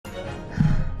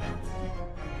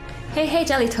Hey, hey,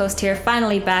 Jelly Toast here,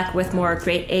 finally back with more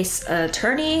Great Ace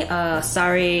Attorney.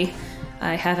 Sorry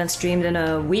I haven't streamed in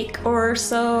a week or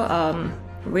so.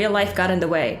 Real life got in the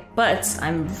way, but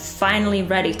I'm finally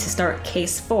ready to start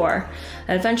Case 4,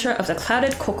 Adventure of the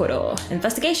Clouded Kokoro,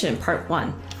 Investigation Part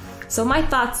 1. So my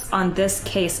thoughts on this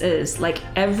case is, like,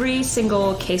 every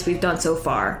single case we've done so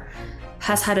far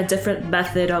has had a different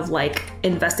method of, like,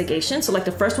 investigation. So, like,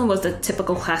 the first one was the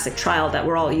typical classic trial that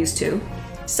we're all used to.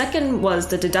 Second was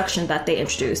the deduction that they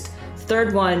introduced.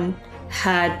 Third one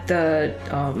had the,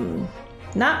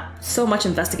 not so much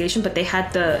investigation, but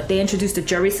they introduced the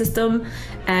jury system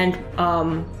and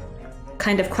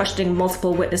kind of questioning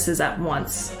multiple witnesses at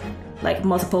once, like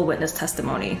multiple witness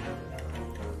testimony.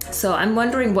 So I'm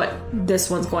wondering what this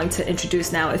one's going to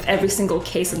introduce now, if every single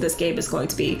case in this game is going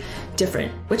to be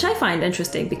different, which I find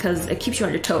interesting because it keeps you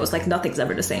on your toes, like nothing's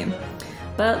ever the same.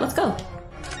 But let's go.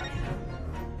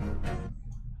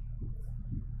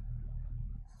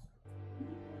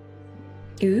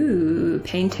 Ooh,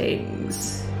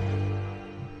 paintings.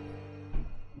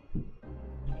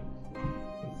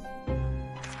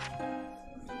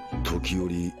 時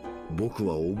折僕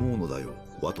は思うのだよ、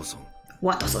ワトソン。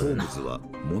ワトソン。ホームズは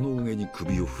物憂げに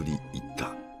首を振り言った。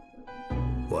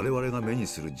我々が目に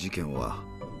する事件は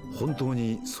本当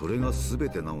にそれが全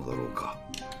てなのだろうか。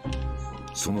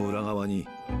その裏側に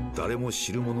誰も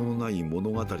知るもののない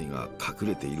物語が隠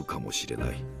れているかもしれな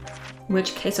い。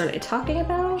Which case are they talking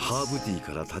about? ハーブティー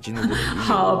から立ち上る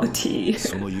ハーブティー。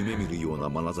その夢見るような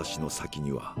眼差しの先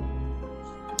には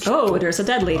Oh, there's a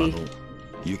dead lady.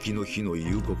 雪の日の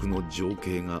夕刻の情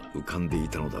景が浮かんでい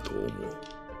たのだと思う。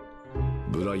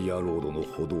ブライヤーロードの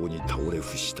歩道に倒れ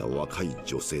伏した若い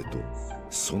女性と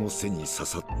その背に刺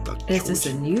さった教 Is this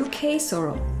a new case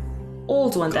or an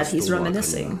old one that he's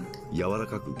reminiscing? 柔ら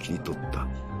かく切り取った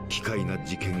奇怪な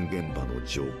事件現場の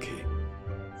情景。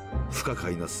不可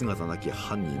解な姿なき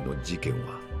犯人の事件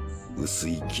は薄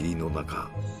い霧の中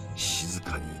静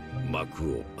かに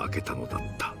幕を開けたのだっ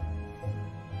た。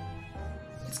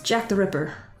 It's Jack the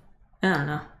Ripper. I don't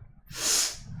know.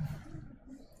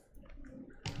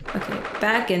 Okay,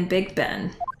 back in Big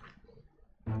Ben.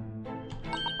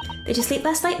 Did you sleep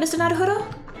last night, Mr. Naruhodo?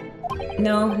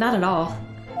 No, not at all.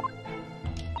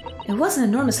 It was an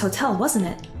enormous hotel, wasn't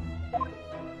it?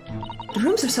 The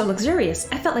rooms were so luxurious,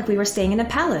 I felt like we were staying in a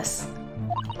palace.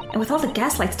 And with all the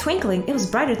gaslights twinkling, it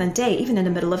was brighter than day even in the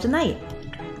middle of the night.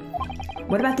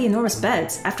 What about the enormous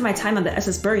beds? After my time on the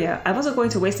SS Burya, I wasn't going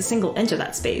to waste a single inch of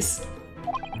that space.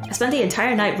 I spent the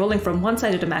entire night rolling from one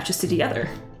side of the mattress to the other.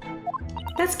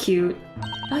 That's cute.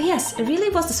 Oh yes, it really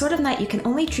was the sort of night you can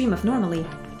only dream of normally.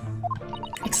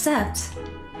 Except...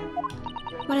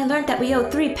 when I learned that we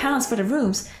owed £3 for the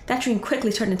rooms, that dream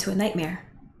quickly turned into a nightmare.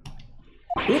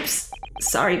 Oops.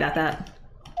 Sorry about that.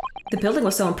 The building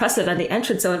was so impressive and the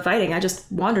entrance so inviting, I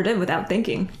just wandered in without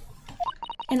thinking.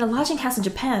 In a lodging house in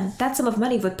Japan, that sum of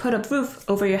money would put a roof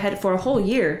over your head for a whole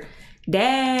year.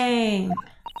 Dang!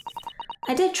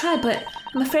 I did try, but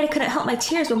I'm afraid I couldn't help my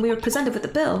tears when we were presented with the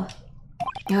bill.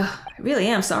 Ugh, I really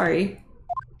am sorry.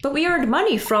 But we earned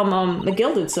money from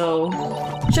McGilded, so...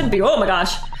 shouldn't be- oh my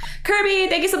gosh! Kirby,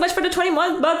 thank you so much for the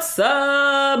 21-month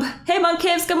sub! Hey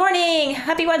Monkips, good morning!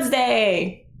 Happy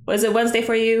Wednesday! Was it Wednesday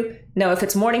for you? No, if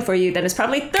it's morning for you, then it's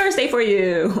probably Thursday for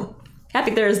you!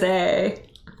 Happy Thursday!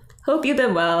 Hope you've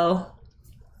been well.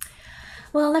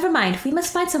 Well, never mind. We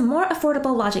must find some more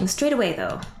affordable lodging straight away,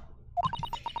 though.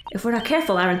 If we're not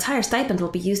careful, our entire stipend will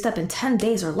be used up in 10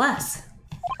 days or less.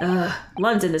 Ugh,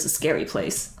 London is a scary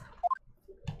place.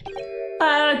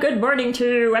 Good morning to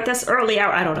you at this early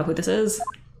hour. I don't know who this is.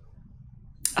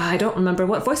 I don't remember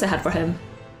what voice I had for him.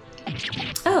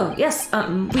 Oh, yes,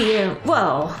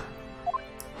 well...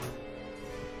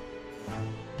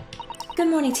 Good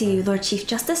morning to you, Lord Chief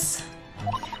Justice.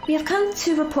 We have come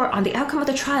to report on the outcome of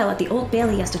the trial at the Old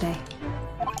Bailey yesterday.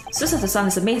 Susa-san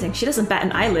is amazing. She doesn't bat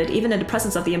an eyelid, even in the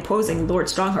presence of the imposing Lord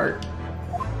Strongheart.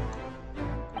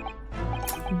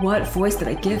 What voice did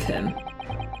I give him?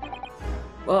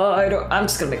 I'm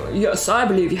just gonna make it. Yes, I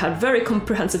believe you had very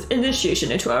comprehensive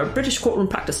initiation into our British courtroom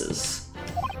practices.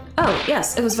 Oh,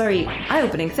 yes, it was very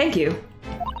eye-opening, thank you.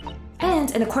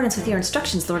 And in accordance with your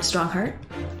instructions, Lord Strongheart,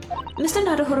 Mr.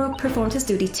 Naruhodo performed his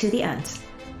duty to the end.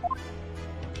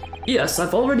 Yes,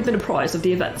 I've already been apprised of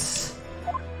the events.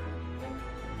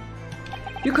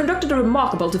 You conducted a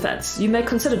remarkable defense. You may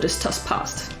consider this test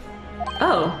passed.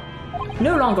 Oh.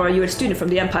 No longer are you a student from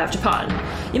the Empire of Japan.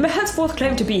 You may henceforth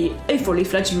claim to be a fully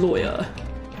fledged lawyer.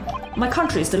 My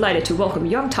country is delighted to welcome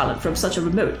young talent from such a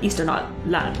remote eastern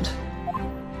land.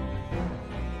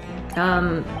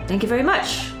 Thank you very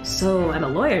much. So I'm a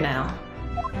lawyer now.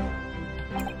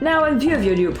 Now, in view of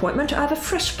your new appointment, I have a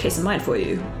fresh case in mind for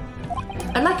you.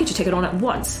 I'd like you to take it on at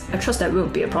once. I trust that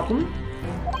won't be a problem.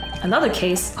 Another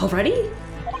case? Already?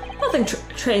 Nothing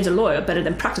trains a lawyer better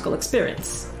than practical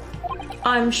experience.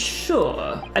 I'm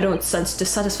sure I don't sense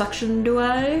dissatisfaction, do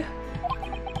I?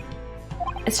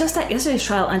 It's just that yesterday's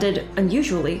trial ended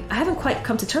unusually. I haven't quite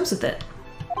come to terms with it.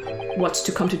 What's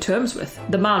to come to terms with?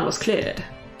 The man was cleared.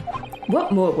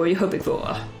 What more were you hoping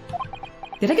for?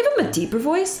 Did I give him a deeper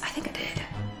voice? I think I did.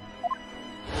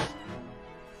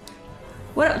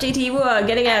 What up, JT? Whoa,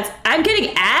 getting ads. I'm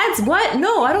getting ads? What?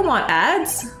 No, I don't want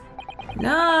ads.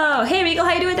 No. Hey, Regal,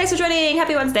 how you doing? Thanks for joining.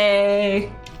 Happy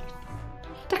Wednesday.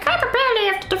 The capability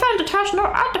of the defendant has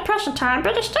not at the present time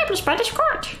been established by this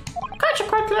court.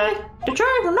 Consequently, the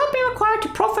jury will not be required to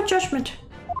proffer judgment.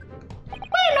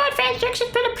 Well, Lord Vengeance,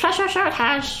 it's been a pleasure, so it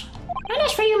has. And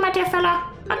as for you, my dear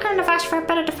fella, I couldn't have asked for a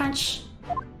better defense.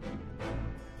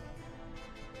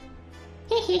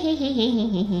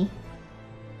 Hehehehehehe.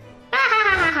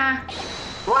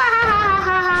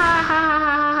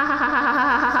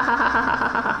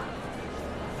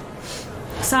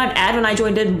 Saw an ad when I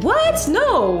joined in. What?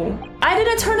 No! I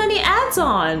didn't turn any ads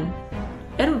on.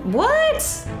 And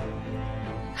what?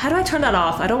 How do I turn that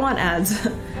off? I don't want ads.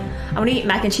 I'm gonna eat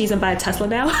mac and cheese and buy a Tesla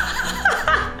now.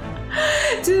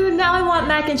 Dude, now I want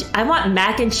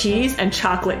mac and cheese and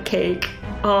chocolate cake.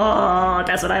 Oh,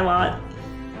 that's what I want.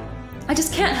 I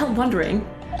just can't help wondering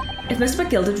if Mr.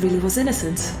 McGilded really was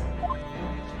innocent.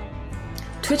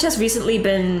 Twitch has recently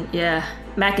been, yeah,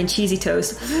 mac and cheesy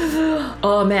toast.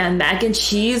 Oh man, mac and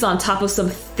cheese on top of some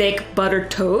thick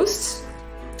buttered toast?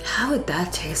 How would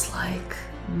that taste like?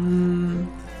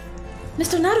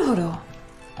 Mr. Naruhodo.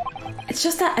 It's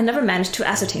just that I never managed to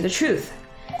ascertain the truth.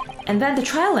 And then the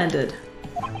trial ended.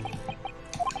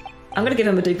 I'm gonna give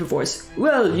him a deeper voice.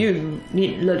 Well, you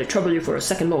needn't let it trouble you for a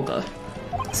second longer.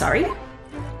 Sorry?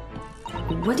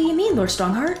 What do you mean, Lord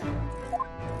Strongheart?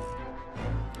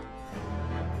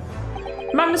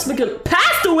 Magnus McGill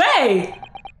passed away!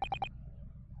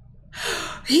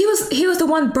 He was the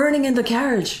one burning in the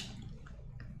carriage.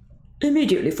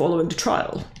 Immediately following the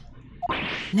trial.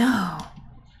 No.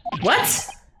 What?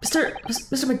 Mr.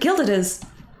 McGilded is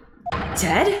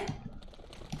dead?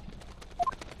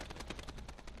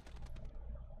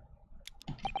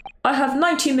 I have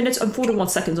 19 minutes and 41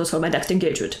 seconds until my next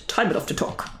engagement. Time enough to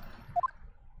talk.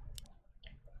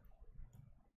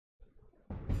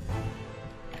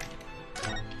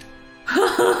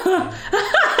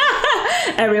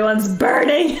 Everyone's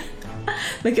burning.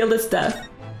 McGilded's death.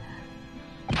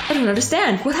 I don't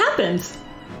understand. What happened?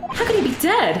 How could he be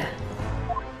dead?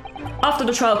 After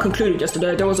the trial concluded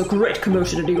yesterday, there was a great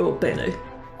commotion in the Old Bailey.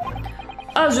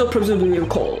 As you'll presumably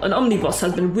recall, an omnibus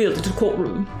has been wheeled into the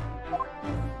courtroom.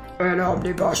 An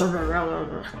omnibus?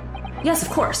 Yes, of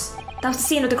course. That was the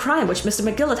scene of the crime which Mr.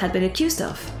 McGilded had been accused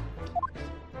of.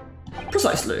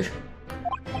 Precisely.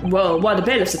 Well, while the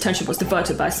bailiff's attention was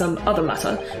diverted by some other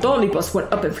matter, the omnibus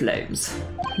went up in flames.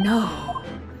 No.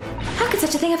 How could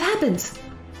such a thing have happened?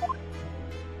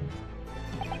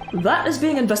 That is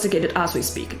being investigated as we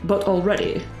speak, but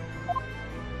already.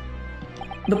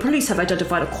 The police have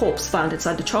identified a corpse found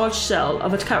inside the charged shell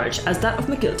of a carriage as that of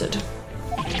McGilded.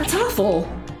 That's awful.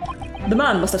 The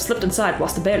man must have slipped inside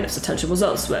whilst the bailiff's attention was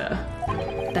elsewhere.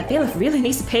 That bailiff really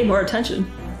needs to pay more attention.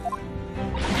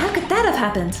 And how could that have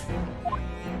happened?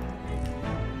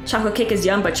 Chocolate cake is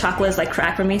yum, but chocolate is like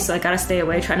crack for me, so I gotta stay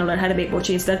away trying to learn how to make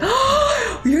mochi instead.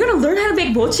 You're gonna learn how to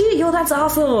make mochi? Yo, that's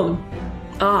awesome!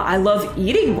 I love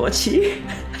eating mochi.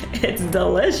 It's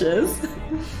delicious.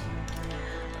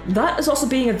 That is also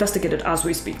being investigated as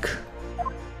we speak.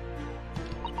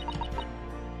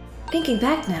 Thinking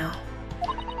back now.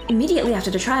 Immediately after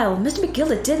the trial, Mr.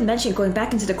 McGilded did mention going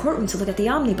back into the courtroom to look at the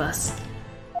omnibus.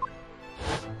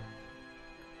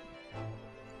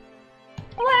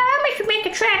 Well, I must make a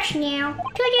tracks now.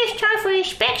 Till it's time for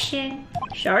inspection.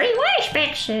 Sorry, what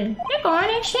inspection? They're going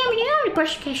to examine the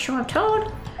omnibus case, so I'm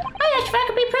told. I asked if I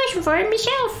could be present for it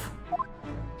myself.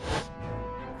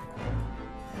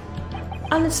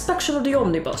 An inspection of the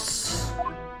omnibus.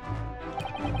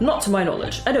 Not to my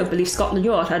knowledge. I don't believe Scotland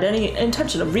Yard had any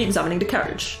intention of re-examining the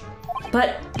carriage.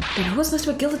 But who was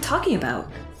Mr. McGilded talking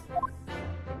about?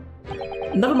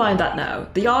 Never mind that now.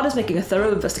 The Yard is making a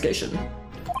thorough investigation.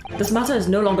 This matter is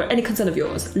no longer any concern of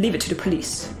yours. Leave it to the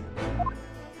police.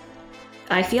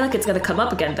 I feel like it's gonna come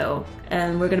up again though,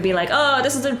 and we're gonna be like, oh,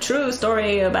 this is a true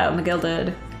story about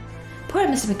McGilded. Poor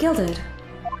Mr. McGilded.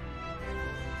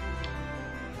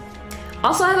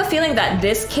 Also, I have a feeling that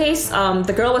this case,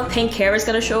 the girl with pink hair is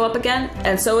gonna show up again,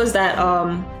 and so is that,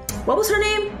 what was her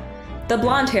name? The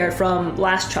blonde hair from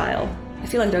last trial. I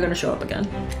feel like they're gonna show up again.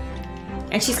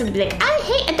 And she's gonna be like, I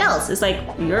hate adults. It's like,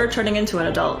 you're turning into an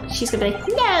adult. She's gonna be like,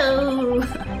 no.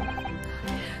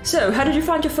 So, how did you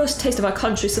find your first taste of our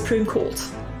country's Supreme Court?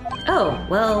 Oh,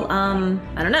 well,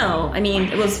 I don't know. I mean,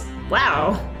 it was,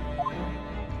 wow.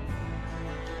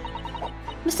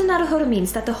 Mr. Naruhodo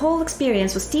means that the whole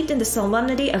experience was steeped in the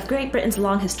solemnity of Great Britain's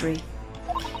long history.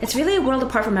 It's really a world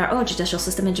apart from our own judicial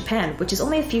system in Japan, which is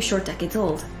only a few short decades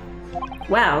old.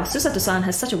 Wow, Susato-san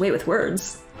has such a way with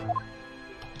words.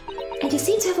 And you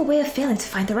seem to have a way of failing to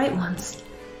find the right ones.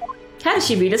 How does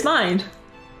she read his mind?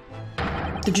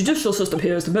 The judicial system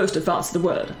here is the most advanced in the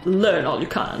world. Learn all you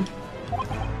can.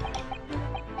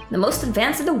 The most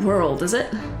advanced in the world, is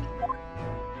it?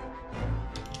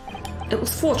 It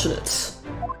was fortunate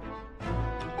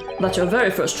that your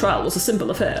very first trial was a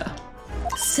simple affair.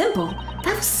 Simple?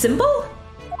 That was simple?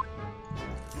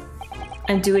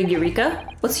 And doing Eureka?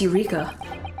 What's Eureka?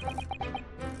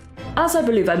 As I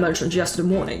believe I mentioned yesterday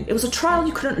morning, it was a trial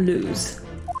you couldn't lose.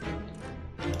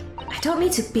 I don't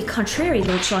mean to be contrary,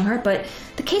 Lord Strongheart, but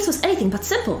the case was anything but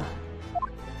simple.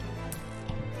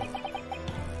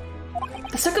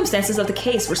 The circumstances of the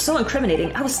case were so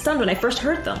incriminating, I was stunned when I first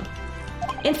heard them.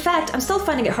 In fact, I'm still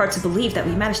finding it hard to believe that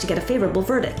we managed to get a favorable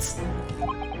verdict.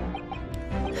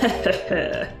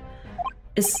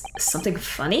 Is something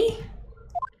funny?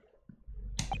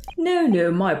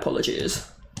 No, my apologies.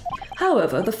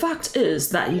 However, the fact is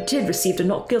that you did receive the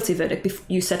not guilty verdict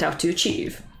you set out to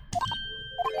achieve.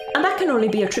 And that can only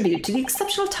be attributed to the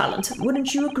exceptional talent,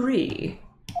 wouldn't you agree?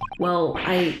 Well,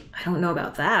 I don't know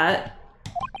about that.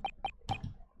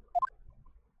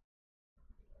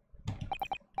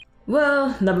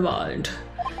 Well, never mind.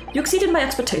 You exceeded my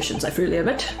expectations, I freely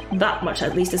admit. That much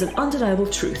at least is an undeniable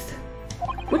truth.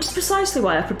 Which is precisely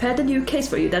why I prepared the new case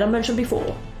for you that I mentioned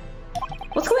before.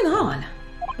 What's going on?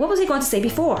 What was he going to say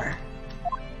before?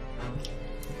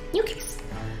 New case.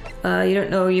 You don't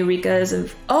know Eureka is in...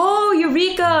 Oh,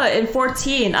 Eureka in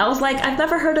 14! I was like, I've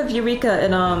never heard of Eureka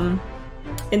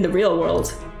in the real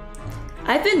world.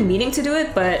 I've been meaning to do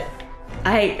it, but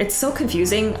it's so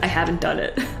confusing, I haven't done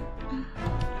it.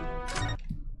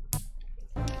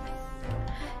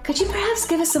 Could you perhaps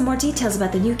give us some more details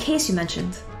about the new case you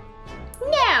mentioned?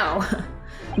 No!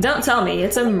 Don't tell me,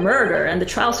 it's a murder and the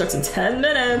trial starts in 10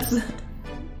 minutes.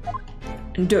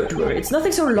 And don't worry, it's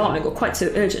nothing so alarming or quite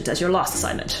so urgent as your last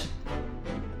assignment.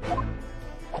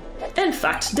 In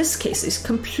fact, this case is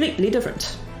completely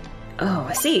different. Oh,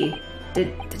 I see.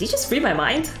 Did he just read my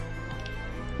mind?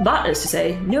 That is to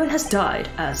say, no one has died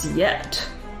as yet.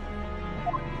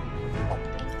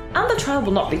 And the trial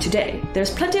will not be today.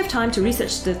 There's plenty of time to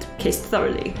research the case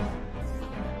thoroughly.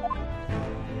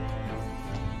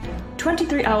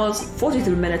 23 hours,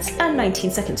 43 minutes, and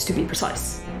 19 seconds to be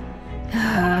precise.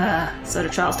 So the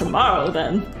trial's tomorrow,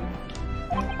 then.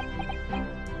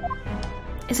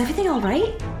 Is everything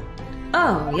alright?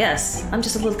 Oh, yes. I'm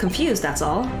just a little confused, that's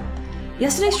all.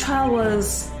 Yesterday's trial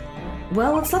was...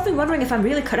 well, it's left me wondering if I'm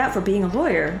really cut out for being a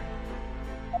lawyer.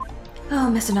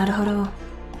 Oh, Mr. Naruhodo.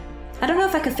 I don't know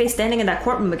if I could face standing in that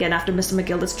courtroom again after Mr.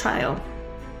 McGilda's trial.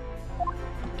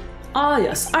 Ah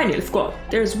yes, I nearly forgot.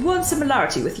 There's one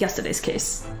similarity with yesterday's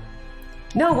case.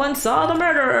 No one saw the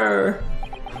murderer!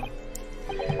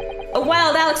 A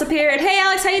wild Alex appeared! Hey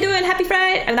Alex, how you doing? Happy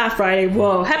Friday? Not Friday,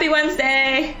 whoa, happy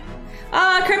Wednesday!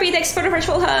 Ah, Kirby, thanks for the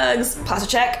virtual hugs! Pause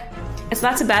check. It's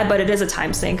not so bad, but it is a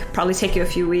time sink. Probably take you a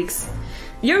few weeks.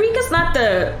 Eureka's not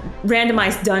the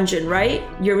randomized dungeon, right?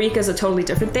 Eureka's a totally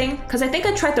different thing. Because I think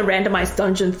I tried the randomized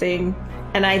dungeon thing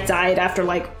and I died after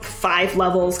like 5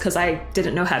 levels because I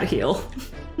didn't know how to heal.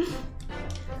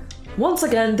 Once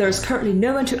again, there's currently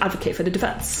no one to advocate for the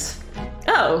defense.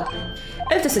 Oh,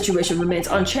 if the situation remains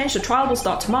unchanged, the trial will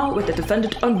start tomorrow with the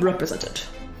defendant unrepresented.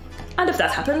 And if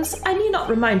that happens, I need not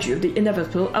remind you of the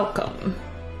inevitable outcome.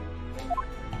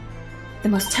 The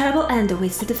most terrible end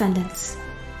awaits the defendants.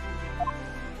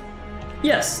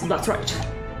 Yes, that's right.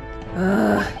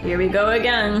 Here we go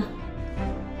again.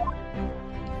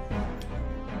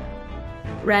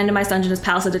 Randomized dungeon is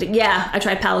Palace of the Dead. Yeah, I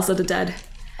tried Palace of the Dead.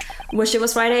 Wish it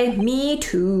was Friday? Me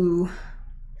too.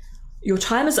 Your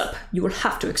time is up. You will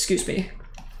have to excuse me.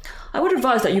 I would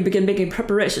advise that you begin making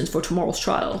preparations for tomorrow's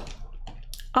trial.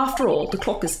 After all, the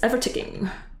clock is ever ticking.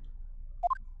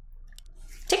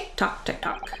 Tick-tock,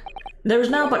 tick-tock. There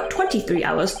is now but 23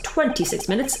 hours, 26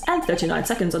 minutes, and 39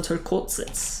 seconds until court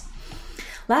sits.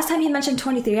 Last time he mentioned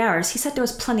 23 hours, he said there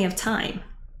was plenty of time.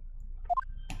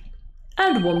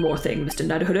 And one more thing, Mr.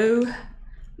 Naruhodo.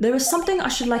 There is something I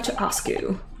should like to ask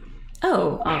you.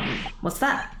 Oh, what's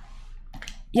that?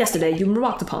 Yesterday you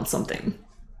remarked upon something.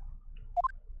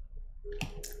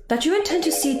 That you intend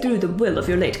to see through the will of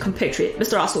your late compatriot,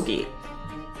 Mr. Asogi.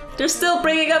 They're still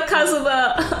bringing up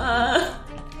Kazuma.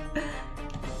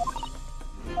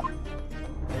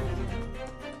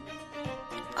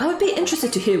 I would be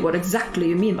interested to hear what exactly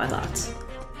you mean by that.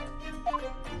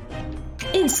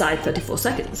 Inside 34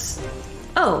 seconds.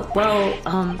 Oh, well,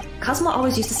 Kazuma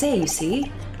always used to say, you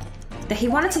see, that he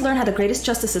wanted to learn how the greatest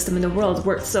justice system in the world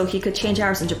worked so he could change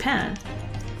ours in Japan.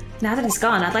 Now that he's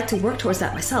gone, I'd like to work towards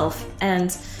that myself. And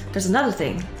there's another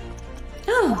thing.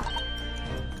 Oh.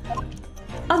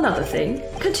 Another thing?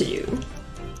 Continue.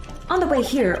 On the way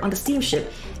here, on the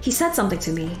steamship, he said something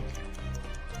to me.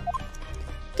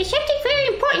 There's something very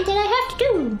important that I have to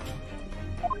do.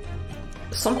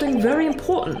 Something very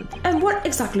important? And what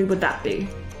exactly would that be?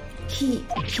 He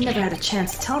never had a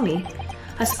chance to tell me.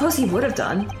 I suppose he would have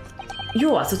done.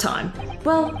 You're out of time.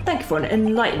 Well, thank you for an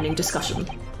enlightening discussion.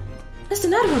 Mr.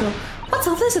 Naruhodo, what's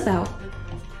all this about?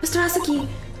 Mr. Asaki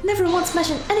never once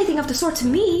mentioned anything of the sort to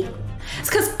me. It's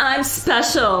because I'm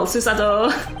special,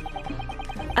 Susato.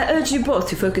 I urge you both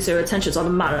to focus your attentions on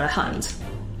the matter at hand.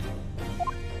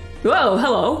 Whoa,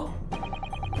 hello.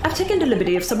 I've taken the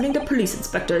liberty of summoning the police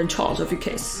inspector in charge of your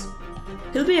case.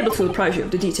 He'll be able to apprise you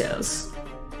of the details.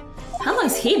 How long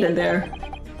has he been there?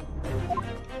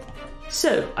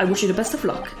 So, I wish you the best of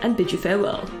luck and bid you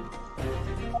farewell.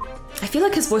 I feel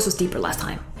like his voice was deeper last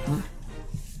time.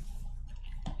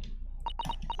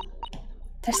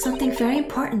 There's something very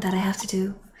important that I have to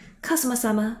do.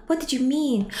 Kazuma-sama, what did you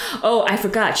mean? Oh, I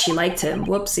forgot she liked him.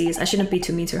 Whoopsies, I shouldn't be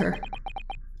too mean to her.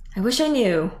 I wish I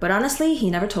knew, but honestly,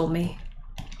 he never told me.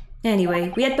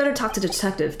 Anyway, we had better talk to the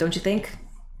detective, don't you think?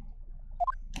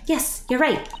 Yes, you're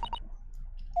right.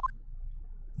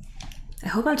 I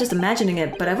hope I'm just imagining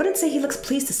it, but I wouldn't say he looks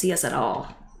pleased to see us at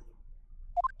all.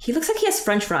 He looks like he has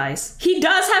French fries. He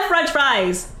does have French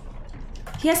fries!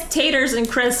 He has taters and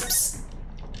crisps.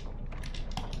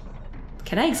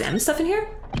 Can I examine stuff in here?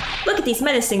 Look at these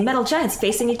menacing metal giants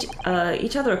facing each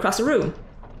other across the room.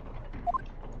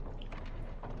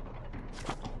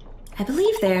 I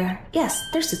believe they're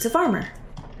suits of armor.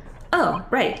 Oh,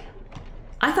 right.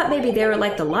 I thought maybe they were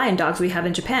like the lion dogs we have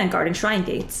in Japan guarding shrine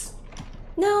gates.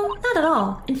 No, not at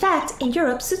all. In fact, in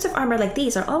Europe, suits of armor like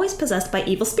these are always possessed by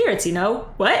evil spirits, you know?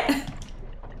 What?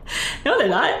 No, they're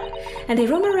not. And they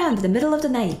roam around in the middle of the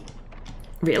night.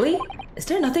 Really? Is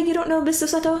there nothing you don't know, Mr.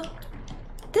 Sato?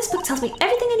 This book tells me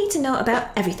everything I need to know about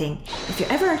everything. If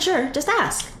you're ever unsure, just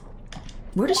ask.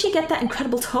 Where did she get that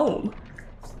incredible tome?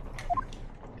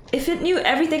 If it knew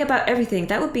everything about everything,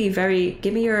 that would be very...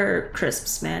 Give me your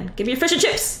crisps, man. Give me your fish and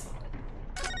chips!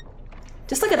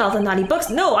 Just look at all the naughty books.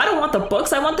 No, I don't want the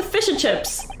books. I want the fish and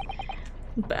chips.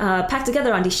 Packed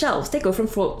together on these shelves. They go from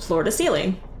floor to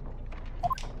ceiling.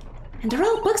 And they're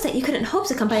all books that you couldn't hope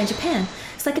to come by in Japan.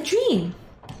 It's like a dream.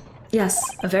 Yes,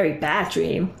 a very bad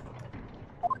dream.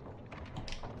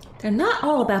 They're not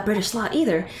all about British law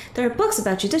either. There are books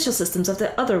about judicial systems of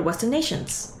the other Western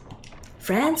nations.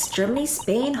 France, Germany,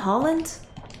 Spain, Holland.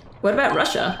 What about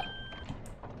Russia?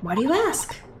 Why do you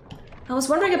ask? I was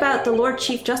wondering about the Lord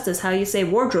Chief Justice, how you say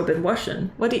wardrobe in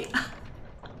Russian. What do you...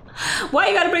 Why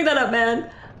you gotta bring that up, man?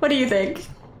 What do you think?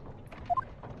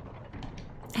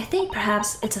 I think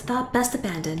perhaps it's a thought best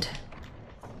abandoned.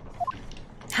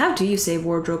 How do you say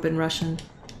wardrobe in Russian?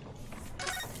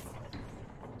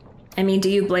 I mean, do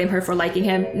you blame her for liking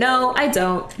him? No, I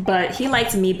don't, but he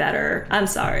likes me better. I'm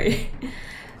sorry.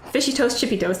 Fishy toast,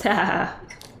 chippy toast, haha.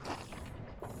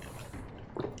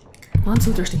 I'm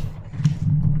so thirsty.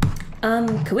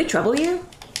 Can we trouble you?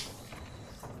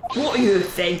 What do you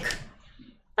think?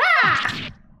 Ah!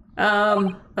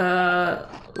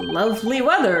 Lovely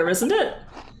weather, isn't it?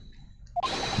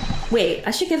 Wait,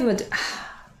 I should give him a...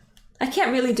 I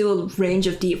can't really do a range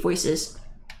of deep voices.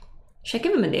 Should I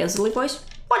give him a nasally voice?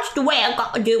 What's the way I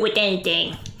got to do with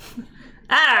anything?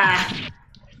 Ah!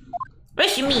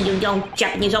 What you mean, you young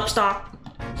Japanese upstart?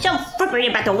 So frippery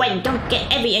about the way you don't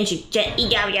get every inch you just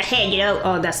eat out of your head, you know?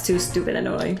 Oh, that's too stupid and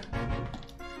annoying.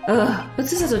 Ugh, but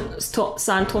this is a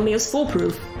sign told me is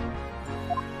foolproof.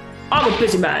 I'm a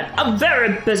busy man, a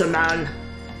very busy man.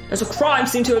 There's a crime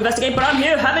scene to investigate, but I'm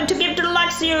here having to give to the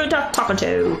likes of you to talking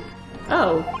to.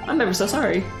 Oh, I'm ever so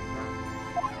sorry.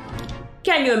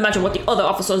 Can you imagine what the other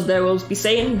officers there will be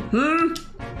saying,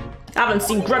 Haven't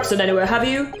seen Gregson anywhere, have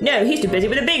you? No, he's too busy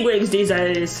with the bigwigs these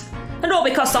days. And all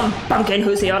because some bumpkin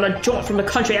who's here on a jaunt from a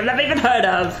country I've never even heard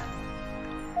of.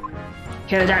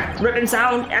 Hear that ripping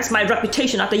sound? That's my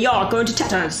reputation at the yard going to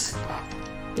tatters.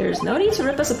 There's no need to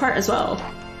rip us apart as well.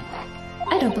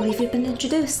 I don't believe you've been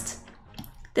introduced.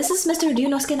 This is Mr.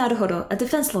 Ryunosuke Naruhodo, a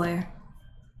defense lawyer.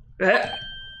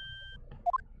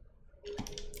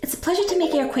 It's a pleasure to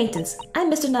make your acquaintance. I'm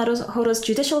Mr. Naruhodo's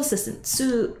judicial assistant,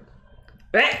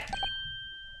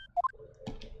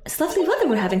 It's lovely weather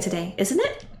we're having today, isn't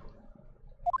it?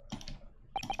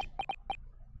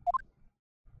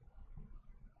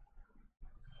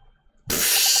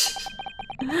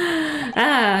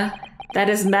 Ah, that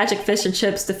is magic fish and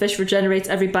chips. The fish regenerates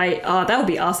every bite. Oh, that would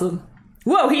be awesome.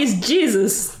 Whoa, he's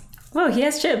Jesus. Whoa, he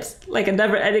has chips. Like a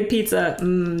never-ending pizza.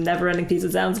 Never-ending pizza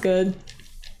sounds good.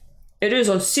 It is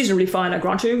unseasonably fine, I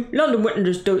grant you. London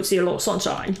winters don't see a lot of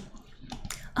sunshine.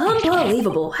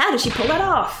 Unbelievable. How did she pull that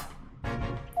off?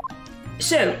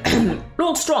 So,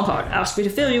 Lord Strongheart asked me to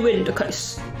fill you in the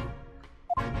case.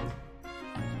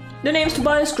 The name's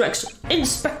Tobias Gregson.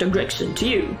 Inspector Gregson to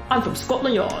you. I'm from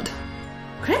Scotland Yard.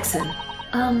 Gregson?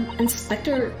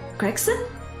 Inspector Gregson?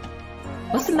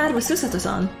 What's the matter with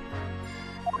Susato-san?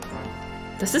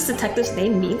 Does this detective's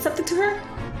name mean something to her?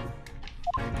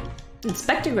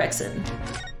 Inspector Gregson.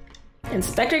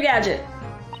 Inspector Gadget.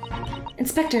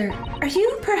 Inspector, are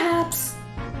you perhaps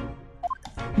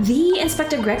the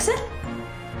Inspector Gregson?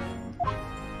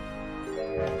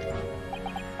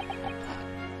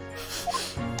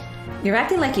 You're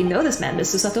acting like you know this man,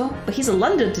 Miss Susato, but he's a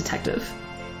London detective.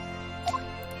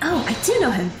 Oh, I do know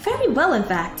him. Very well, in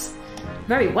fact.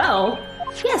 Very well?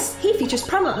 Yes, he features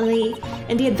prominently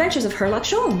in The Adventures of Sherlock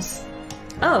Holmes.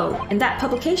 Oh, in that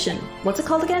publication. What's it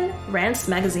called again? Rance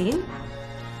Magazine?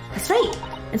 That's right.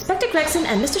 Inspector Gregson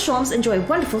and Mr. Sholmes enjoy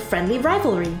wonderful friendly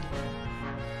rivalry.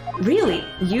 Really?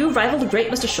 You rival the great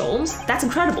Mr. Sholmes? That's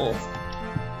incredible.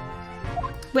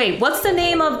 Wait, what's the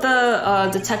name of the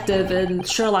detective in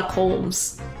Sherlock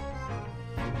Holmes?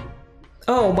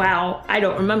 Oh wow, I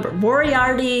don't remember.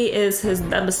 Moriarty is his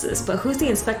nemesis, but who's the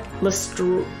Inspector?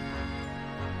 Lestrade?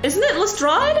 Isn't it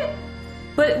Lestrade?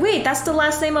 But wait, that's the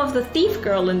last name of the thief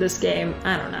girl in this game.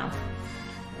 I don't know.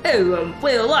 Oh,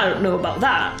 well, I don't know about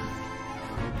that.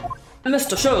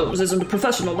 Mr. Sholmes isn't a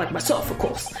professional like myself, of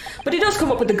course, but he does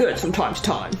come up with the goods from time to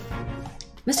time.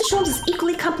 Mr. Sholmes is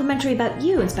equally complimentary about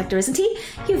you, Inspector, isn't he?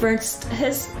 You've earned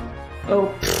his...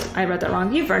 Oh, I read that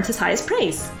wrong. You've earned his highest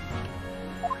praise.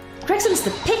 Gregson is the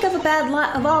pick of a bad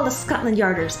lot of all the Scotland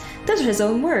Yarders. Those are his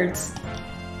own words.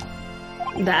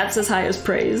 That's his highest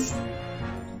praise.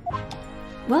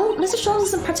 Well, Mr. Sholmes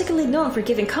isn't particularly known for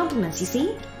giving compliments, you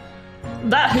see?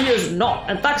 That he is not,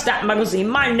 and thanks to that magazine,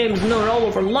 my name is known all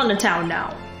over London town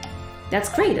now.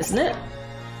 That's great, isn't it?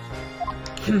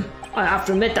 I have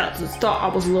to admit that at the start I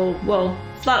was a little, well,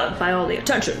 flattered by all the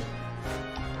attention.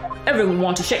 Everyone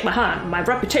wanted to shake my hand, my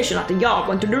reputation at the yard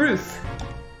went through the roof.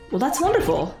 Well, that's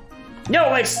wonderful.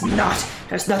 No, it's not.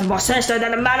 There's nothing more sinister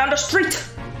than a man on the street.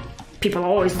 People are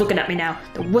always looking at me now.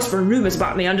 They're whispering rumors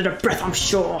about me under their breath, I'm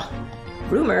sure.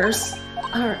 Rumors?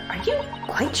 Are you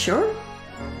quite sure?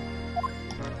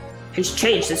 He's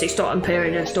changed since he started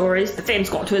appearing in stories. The fame's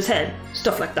got to his head.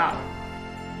 Stuff like that.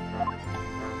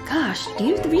 Gosh, do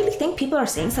you really think people are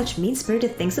saying such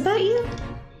mean-spirited things about you?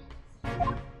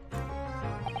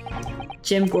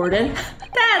 Jim Gordon?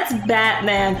 That's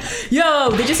Batman!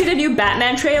 Yo, did you see the new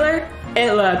Batman trailer?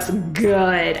 It looks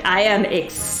good. I am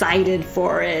excited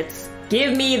for it.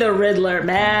 Give me the Riddler,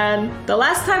 man. The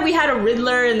last time we had a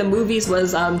Riddler in the movies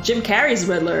was Jim Carrey's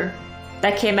Riddler.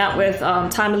 That came out with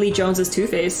Tommy Lee Jones's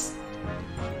Two-Face.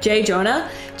 J. Jonah?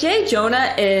 J.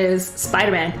 Jonah is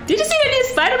Spider-Man. Did you see the new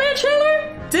Spider-Man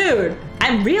trailer? Dude,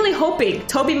 I'm really hoping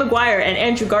Tobey Maguire and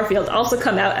Andrew Garfield also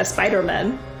come out as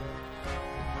Spider-Man.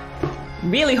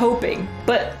 Really hoping.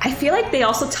 But I feel like they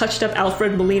also touched up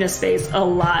Alfred Molina's face a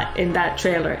lot in that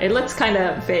trailer. It looks kind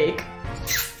of fake.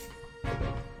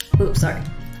 Oops, sorry.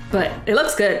 But it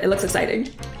looks good. It looks exciting.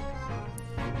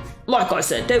 Like I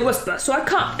said, they whisper, so I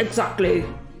can't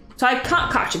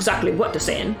catch exactly what they're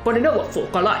saying, but I know what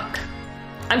folk are like.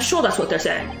 I'm sure that's what they're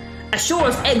saying. As sure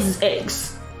as eggs is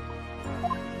eggs.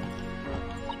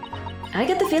 I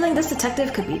get the feeling this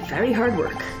detective could be very hard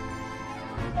work.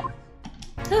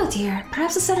 Oh dear,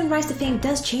 perhaps a sudden rise to fame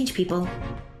does change people.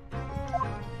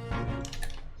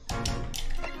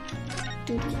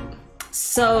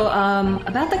 So,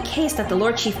 about the case that the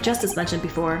Lord Chief Justice mentioned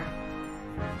before.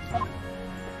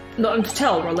 Nothing to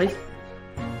tell, really.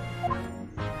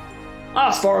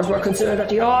 As far as we're concerned at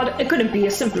the yard, it couldn't be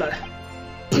simpler.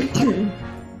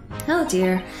 Oh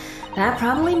dear, that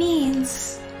probably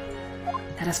means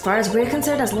that as far as we're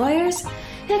concerned as lawyers,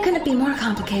 it couldn't be more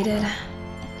complicated.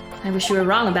 I wish you were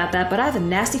wrong about that, but I have a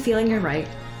nasty feeling you're right.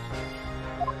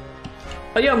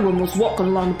 A young woman was walking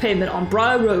along the pavement on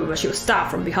Briar Road when she was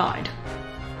stabbed from behind.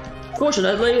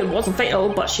 Fortunately, it wasn't fatal,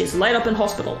 but she's laid up in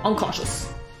hospital,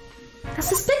 unconscious. That's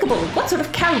despicable! What sort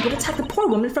of coward would attack the poor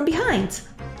woman from behind?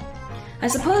 I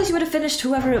suppose you would have finished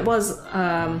whoever it was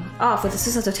off with a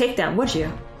Susato takedown, would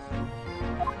you?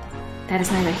 That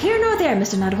is neither here nor there,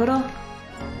 Mr. Naruhodo.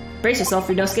 Brace yourself,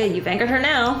 Ryunosuke, you've angered her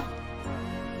now.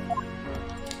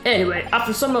 Anyway,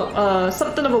 after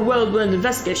something of a whirlwind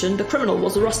investigation, the criminal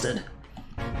was arrested.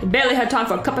 He barely had time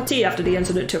for a cup of tea after the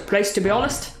incident took place, to be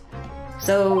honest.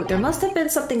 So, there must have been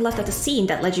something left at the scene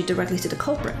that led you directly to the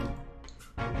culprit.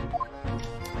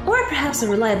 Or perhaps a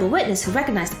reliable witness who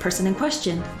recognized the person in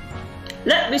question.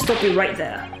 Let me stop you right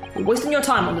there. You're wasting your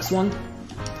time on this one.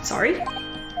 Sorry?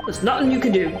 There's nothing you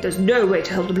can do. There's no way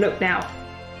to help the bloke now.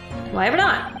 Why ever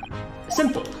not?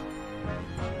 Simple.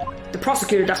 The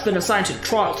prosecutor that's been assigned to the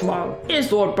trial tomorrow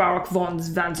is Lord Barak von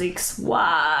Van Zieks.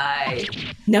 Why?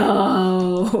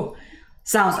 No.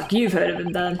 Sounds like you've heard of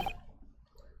him then.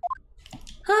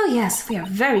 Oh yes, we are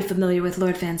very familiar with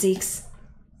Lord Van Zieks.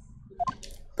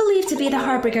 Believed to be the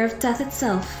harbinger of death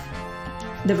itself.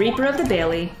 The Reaper of the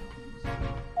Bailey.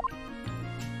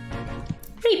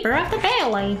 Reaper of the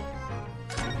Bailey.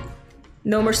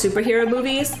 No more superhero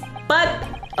movies? But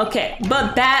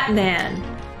Batman.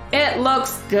 It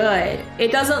looks good.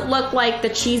 It doesn't look like the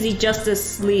cheesy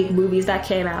Justice League movies that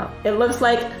came out. It looks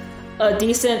like a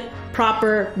decent,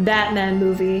 proper Batman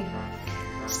movie.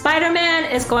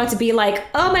 Spider-Man is going to be like,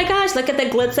 oh my gosh, look at the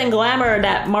glitz and glamour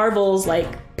that Marvel's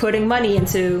like putting money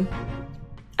into.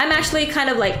 I'm actually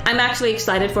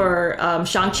excited for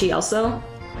Shang-Chi also.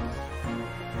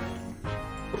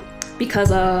 Because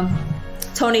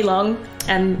Tony Leung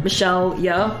and Michelle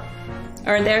Yeoh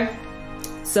are in there.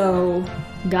 So,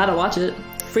 gotta watch it.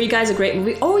 Free Guy's a great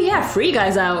movie. Oh yeah, Free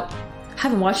Guy's out.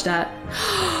 Haven't watched that.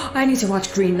 I need to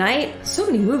watch Green Knight. So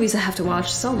many movies I have to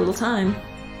watch, so little time.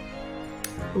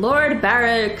 Lord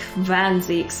Barak Van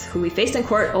Zieks, who we faced in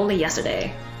court only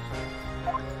yesterday.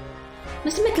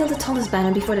 Mr. McGilda told us about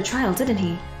him before the trial, didn't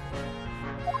he?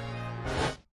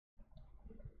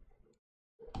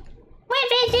 When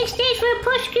Van Zieks stays will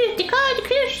prosecute the God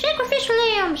accused sacrificial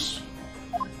lambs.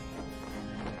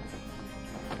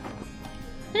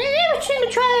 And I've never seen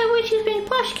a trial in which he's been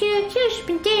prosecuted until he's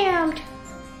been damned.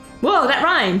 Whoa, that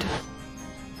rhymed!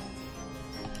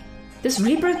 This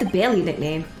Reaper of the Bailey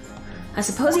nickname. I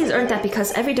suppose he's earned that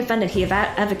because every defendant he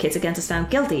advocates against is found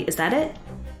guilty, is that it?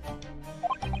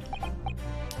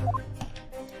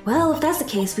 Well, if that's the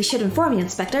case, we should inform you,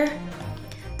 Inspector,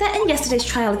 that in yesterday's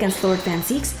trial against Lord Van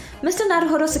Zieks, Mr.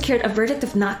 Naruhodo secured a verdict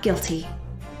of not guilty.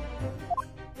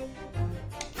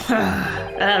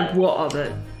 And what of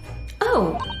it?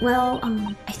 Oh, well,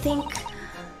 I think...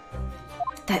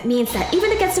 that means that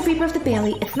even against the Reaper of the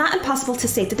Bailey, it's not impossible to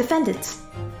save the defendant.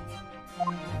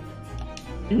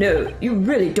 No, you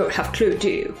really don't have a clue, do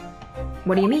you?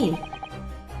 What do you mean?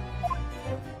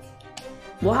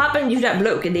 What happened to that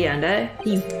bloke in the end, eh?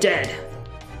 He's dead.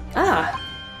 Ah.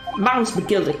 Mounts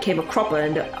McGilda came a cropper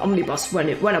in the omnibus when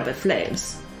it went up in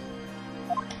flames.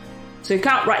 So you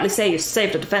can't rightly say you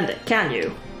saved the defendant, can you?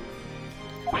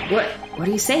 What are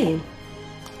you saying?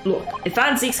 Look, if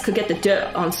Van Zieks could get the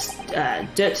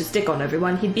dirt to stick on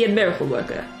everyone, he'd be a miracle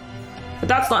worker. But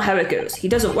that's not how it goes. He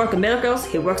doesn't work in miracles,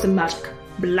 he works in magic.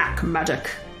 Black magic.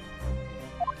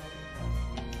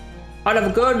 I'd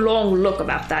have a good long look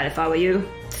about that if I were you.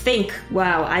 Think,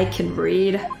 wow, I can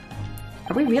read.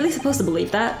 Are we really supposed to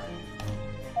believe that?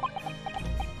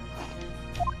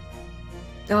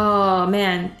 Oh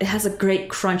man, it has a great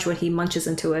crunch when he munches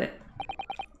into it.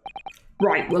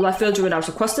 Right, well I filled you in as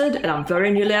requested, and I'm very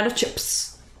nearly out of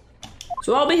chips.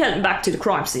 So I'll be heading back to the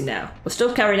crime scene now. We're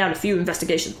still carrying out a few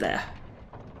investigations there.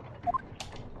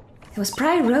 It was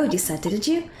Pride Road, you said, didn't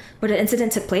you? Where the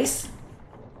incident took place?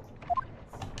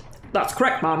 That's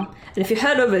correct, Mom. And if you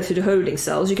head over to the holding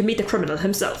cells, you can meet the criminal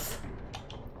himself.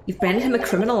 You've branded him a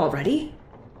criminal already?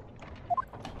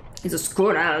 He's as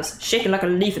good as. Shaking like a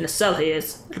leaf in the cell he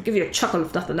is. It'll give you a chuckle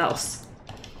if nothing else.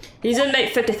 He's inmate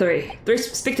 53.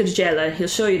 Speak to the jailer, he'll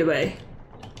show you the way.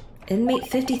 Inmate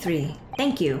 53.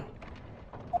 Thank you.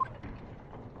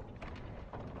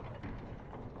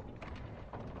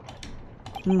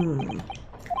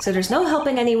 So there's no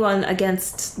helping anyone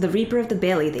against the Reaper of the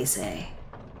Bailey, they say.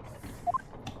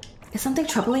 Is something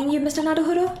troubling you, Mr.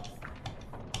 Naruhodo?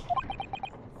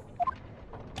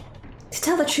 To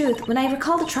tell the truth, when I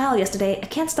recall the trial yesterday, I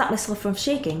can't stop myself from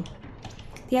shaking.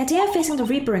 The idea of facing the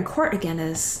Reaper in court again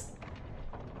is...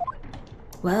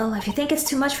 Well, if you think it's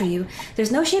too much for you,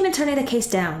 there's no shame in turning the case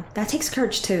down. That takes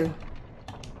courage, too.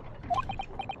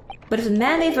 But if the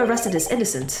man they've arrested is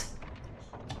innocent...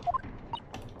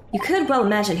 You could well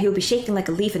imagine he would be shaking like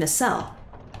a leaf in a cell.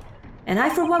 And I,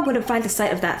 for one, wouldn't find the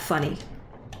sight of that funny.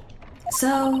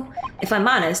 So, if I'm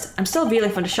honest, I'm still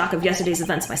reeling from the shock of yesterday's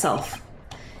events myself.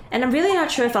 And I'm really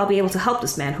not sure if I'll be able to help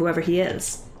this man, whoever he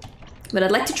is. But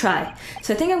I'd like to try,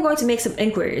 so I think I'm going to make some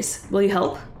inquiries. Will you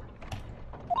help?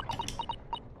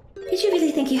 Did you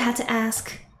really think you had to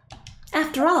ask?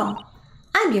 After all,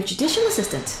 I'm your judicial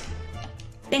assistant.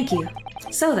 Thank you.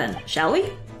 So then, shall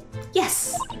we?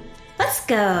 Yes. Let's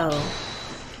go.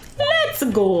 Let's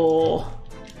go.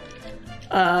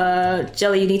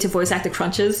 Jelly, you need to voice act the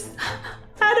crunches.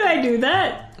 How do I do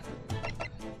that?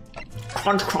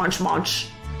 Crunch, crunch, munch.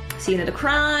 Scene of the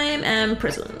crime and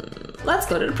prison. Let's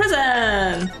go to the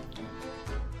prison.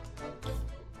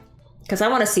 Because I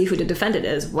want to see who the defendant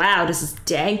is. Wow, this is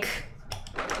dank.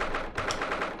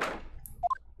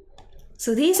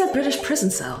 So these are British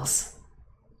prison cells.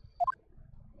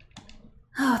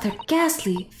 Oh, they're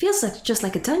ghastly. Feels like just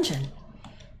like a dungeon.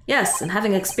 Yes, and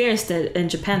having experienced it in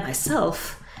Japan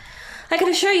myself, I can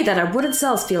assure you that our wooden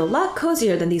cells feel a lot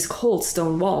cozier than these cold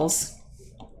stone walls.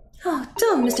 Oh,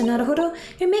 don't, Mr. Naruhodo.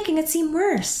 You're making it seem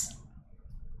worse.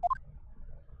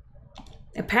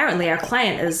 Apparently our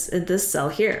client is in this cell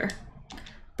here.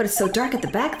 But it's so dark at the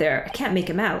back there, I can't make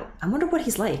him out. I wonder what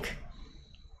he's like.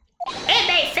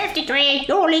 Inmate 53,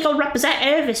 your legal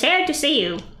representative is here to see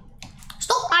you.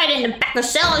 Stop hiding in the back of the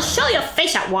cell and show your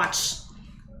face at once.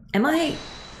 Am I...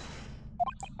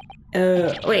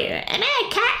 wait. An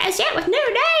ad cat is yet with no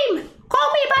name.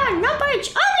 Call me by a number. It's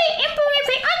only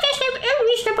imperative,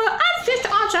 unreasonable, unjust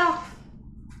answer.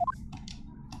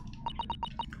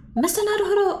 Mr.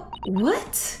 Naruhodo,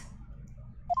 what?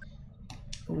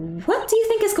 What do you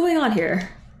think is going on here?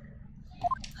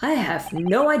 I have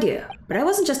no idea, but I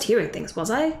wasn't just hearing things,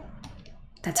 was I?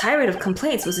 That tirade of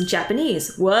complaints was in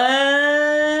Japanese.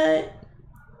 What?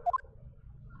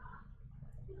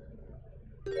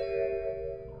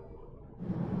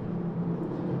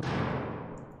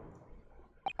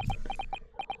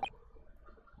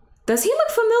 Does he look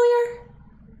familiar?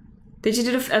 Did you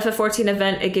do the FF14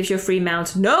 event? It gives you a free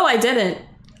mount. No, I didn't.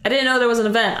 I didn't know there was an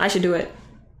event. I should do it.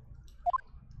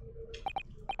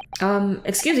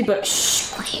 Excuse me, but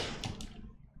shh, quiet.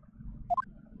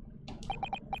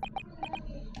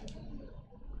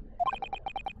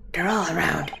 They're all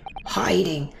around,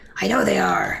 hiding. I know they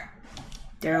are.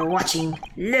 They're watching,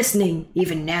 listening,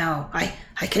 even now. I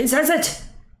can sense it.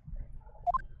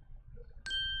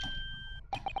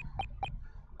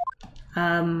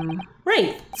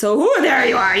 Right. So who are There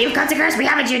you are. You've come to curse me,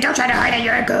 haven't you? Don't try to hide it.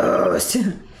 You're a ghost.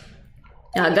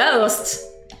 a ghost?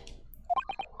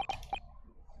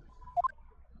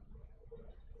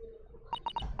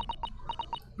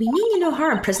 We mean you no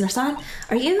harm, prisoner-san.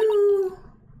 Are you...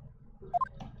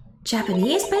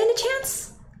 Japanese by any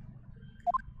chance?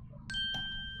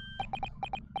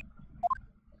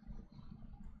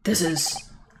 This is...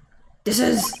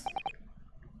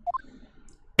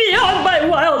 Beyond my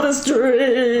wildest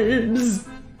dreams!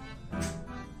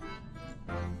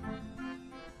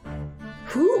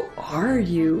 Who are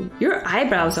you? Your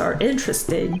eyebrows are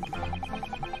interesting.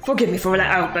 Forgive me for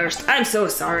that outburst. I'm so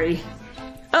sorry.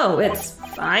 Oh, it's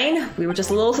fine. We were just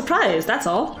a little surprised, that's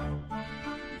all.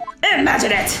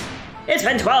 Imagine it! It's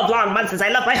been 12 long months since I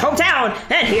left my hometown,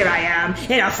 and here I am,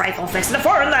 in a frightful fix in a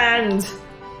foreign land!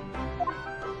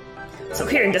 So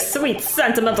hearing the sweet,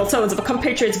 sentimental tones of a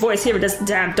compatriot's voice here in this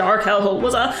damn dark hellhole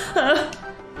was a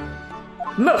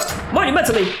most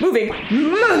monumentally moving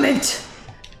moment!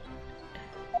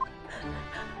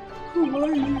 Who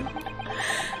are you?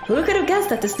 Who could have guessed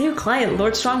that this new client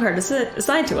Lord Strongheart is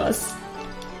assigned to us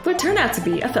would turn out to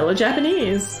be a fellow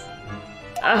Japanese?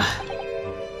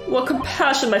 What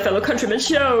compassion my fellow countrymen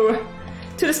show!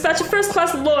 To dispatch a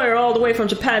first-class lawyer all the way from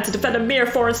Japan to defend a mere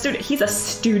foreign student. He's a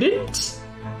student?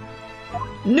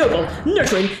 Noble,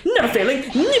 nurturing,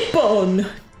 never-failing Nippon!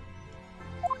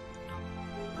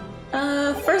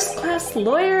 First-class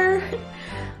lawyer?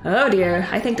 Oh dear,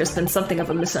 I think there's been something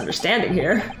of a misunderstanding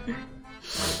here.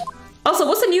 Also,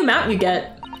 what's the new mount you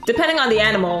get? Depending on the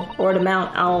animal or the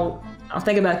mount, I'll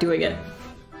think about doing it.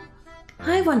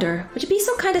 I wonder, would you be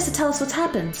so kind as to tell us what's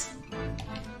happened?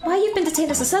 Why you've been detained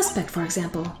as a suspect, for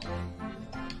example?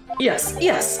 Yes,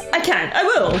 I can, I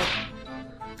will!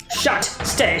 Shut,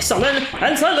 stay, sullen,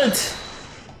 and silent!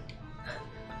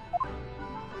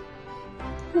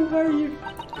 Who are you?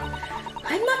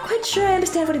 I'm not quite sure I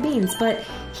understand what it means, but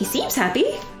he seems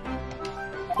happy.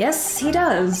 Yes, he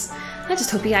does. I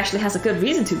just hope he actually has a good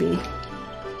reason to be.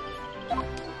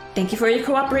 Thank you for your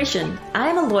cooperation. I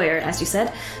am a lawyer, as you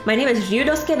said. My name is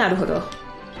Ryunosuke Naruhodo.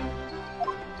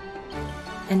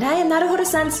 And I am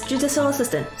Naruhodo-san's judicial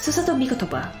assistant, Susato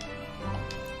Mikotopa.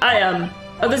 I am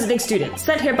a visiting student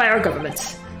sent here by our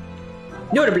government.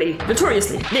 Notably,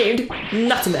 notoriously named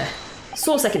Natsume.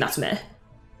 Souseki Natsume.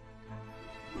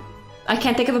 I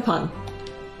can't think of a pun.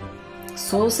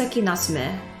 Souseki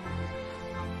Natsume.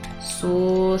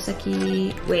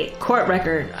 Souseki... Wait, court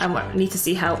record. I need to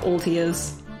see how old he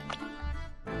is.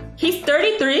 He's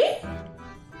 33?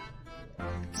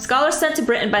 scholar sent to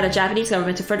Britain by the Japanese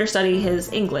government to further study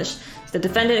his English. The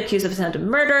defendant accused of attempted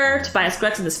murder. Tobias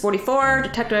Gregson is 44.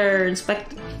 Detective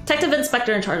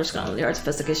inspector in charge of Scotland Yard's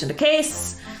investigation of the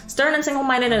case. Stern and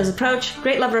single-minded in his approach.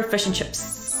 Great lover of fish and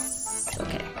chips.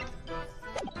 Okay.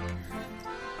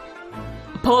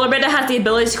 Polar bear that has the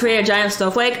ability to create a giant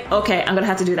snowflake. Okay, I'm gonna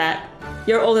have to do that.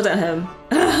 You're older than him.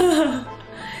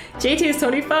 JT is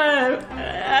 25.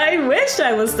 I wish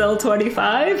I was still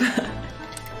 25.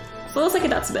 Feels like a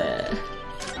nuts bit.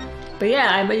 But yeah,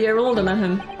 I'm a year older than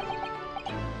him.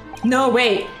 No,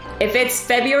 wait. If it's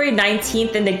February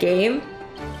 19th in the game,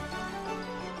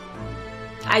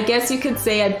 I guess you could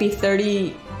say I'd be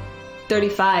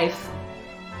 35.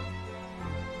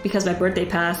 Because my birthday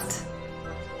passed.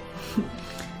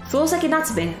 Souseki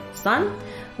Natsume, son?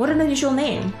 What an unusual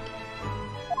name.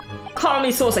 Call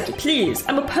me Souseki, please.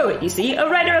 I'm a poet, you see, a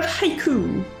writer of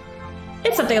haiku.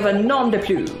 It's something of a nom de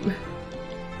plume.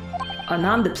 A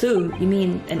nom de plume? You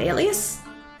mean an alias?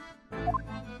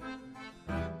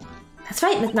 That's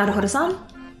right, Miss Naruhodo-san.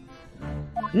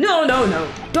 No.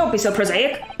 Don't be so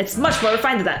prosaic. It's much more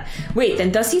refined than that. Wait,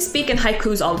 then does he speak in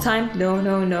haikus all the time? No.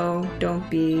 Don't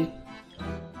be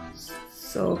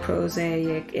so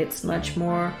prosaic. It's much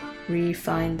more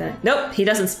refined than... Nope, he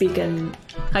doesn't speak in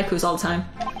haikus all the time.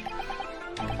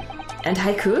 And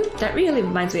haiku? That really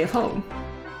reminds me of home.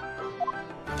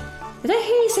 Did I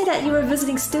hear you say that you were a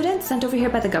visiting student sent over here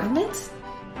by the government?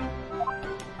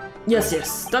 Yes,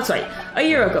 that's right. A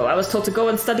year ago, I was told to go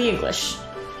and study English.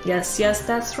 Yes,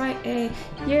 that's right. A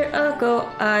year ago,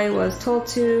 I was told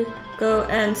to go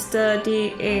and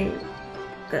study English.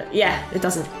 Yeah, it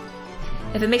doesn't.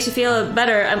 If it makes you feel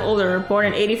better, I'm older, born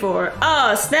in 84.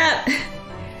 Oh, snap!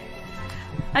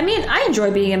 I mean, I enjoy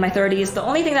being in my 30s. The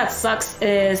only thing that sucks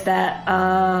is that,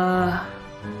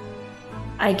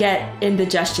 I get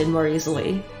indigestion more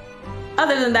easily.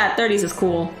 Other than that, 30s is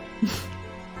cool.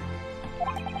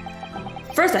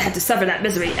 First I had to suffer that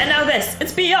misery, and now this!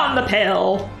 It's beyond the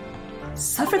pale!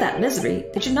 Suffer that misery?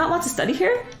 Did you not want to study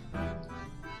here?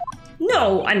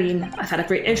 No, I mean, I've had a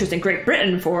great interest in Great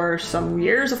Britain for some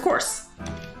years, of course.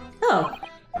 Oh,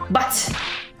 but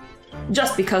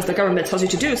just because the government tells you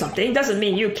to do something doesn't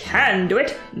mean you can do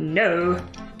it. No.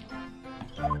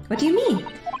 What do you mean?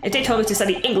 If they told me to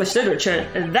study English literature,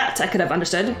 that I could have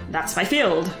understood. That's my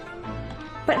field.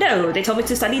 But no, they told me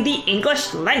to study the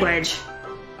English language.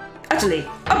 Utterly,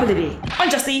 unbelievably,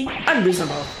 unjustly,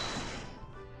 unreasonable.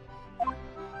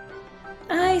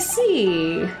 I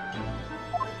see.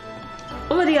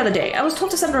 Only the other day, I was told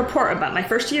to send a report about my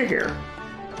first year here.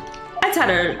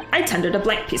 I tendered a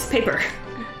blank piece of paper.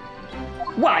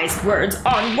 Wise words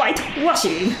on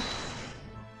whitewashing.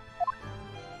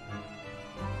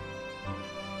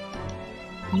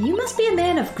 You must be a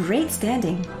man of great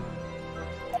standing.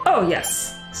 Oh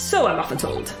yes, so I'm often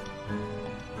told.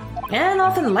 And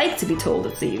often like to be told,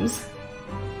 it seems.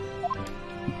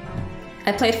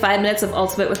 I played 5 minutes of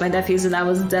Ultimate with my nephews and I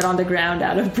was dead on the ground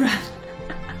out of breath.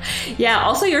 Yeah,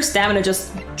 also your stamina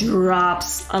just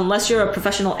drops. Unless you're a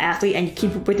professional athlete and you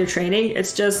keep up with your training,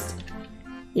 it's just...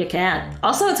 you can't.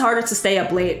 Also, it's harder to stay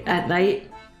up late at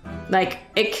night. Like,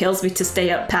 it kills me to stay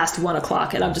up past 1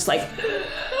 o'clock and I'm just like...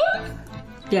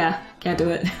 yeah, can't do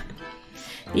it.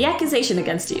 The accusation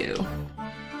against you.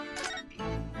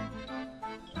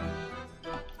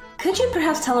 Could you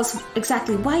perhaps tell us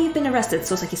exactly why you've been arrested,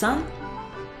 Souseki-san?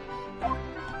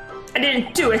 I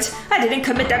didn't do it! I didn't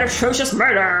commit that atrocious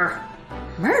murder!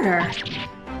 Murder?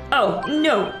 Oh,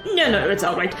 no, it's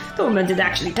alright. The woman didn't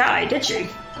actually die, did she?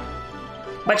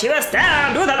 But she was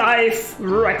stabbed with a knife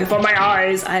right before my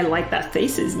eyes. I like that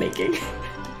face he's making.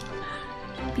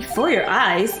 Before your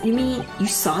eyes? You mean you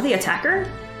saw the attacker?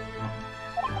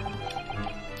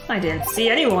 I didn't see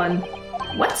anyone.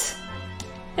 What?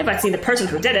 If I'd seen the person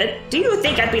who did it, do you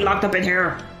think I'd be locked up in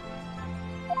here?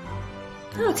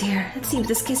 Oh dear, it seems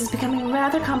this case is becoming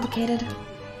rather complicated.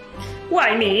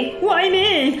 Why me? Why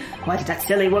me? Why did that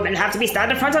silly woman have to be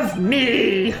stabbed in front of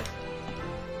me?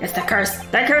 It's the curse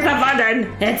of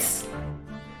London. It's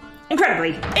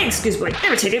incredibly, inexcusably,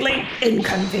 irritatingly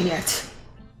inconvenient.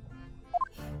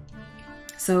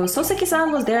 So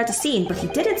Souseki-san was there at the scene, but he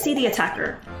didn't see the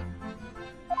attacker.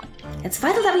 It's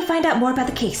vital that we find out more about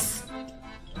the case.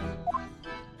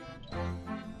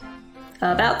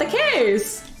 About the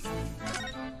case!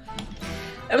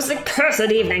 It was a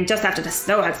cursed evening just after the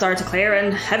snow had started to clear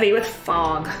and heavy with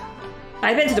fog.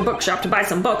 I'd been to the bookshop to buy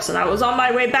some books and I was on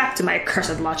my way back to my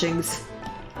accursed lodgings.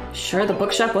 Sure the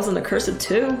bookshop wasn't accursed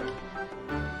too?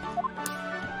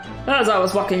 As I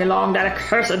was walking along that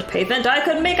accursed pavement, I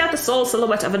could make out the sole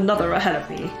silhouette of another ahead of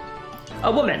me.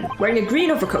 A woman, wearing a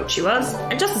green overcoat she was,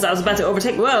 and just as I was about to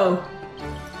overtake... Whoa!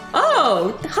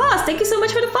 Oh, Haas, thank you so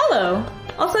much for the follow.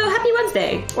 Also, happy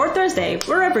Wednesday or Thursday,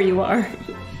 wherever you are.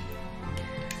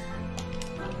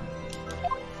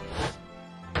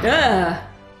 Ugh.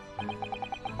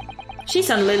 She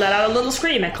suddenly let out a little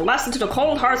scream and collapsed into the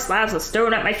cold, hard slabs of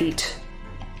stone at my feet.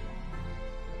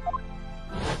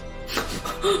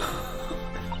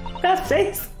 That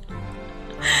face.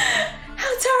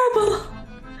 How terrible.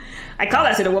 I called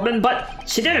out to the woman, but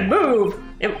she didn't move.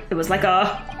 It was like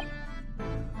a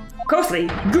ghostly,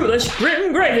 ghoulish,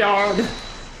 grim graveyard.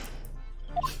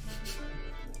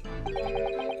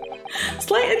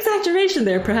 Slight exaggeration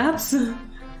there, perhaps.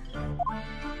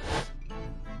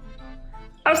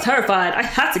 I was terrified. I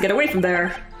had to get away from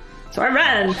there. So I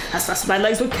ran as fast as my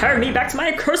legs would carry me back to my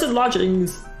accursed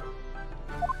lodgings.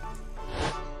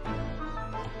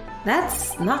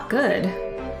 That's not good.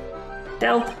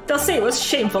 They'll say it was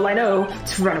shameful, I know,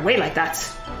 to run away like that.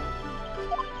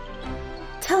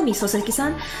 Tell me,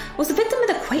 Soseki-san, was the victim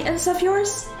an acquaintance of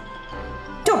yours?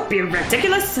 Don't be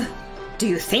ridiculous! Do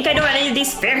you think I know any of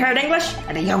these fair-haired English?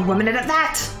 And a young woman at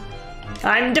that?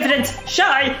 I'm diffident,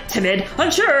 shy, timid,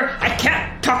 unsure. I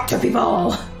can't talk to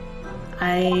people.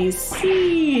 I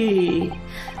see.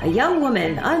 A young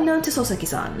woman unknown to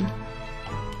Soseki-san.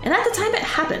 And at the time it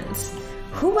happens,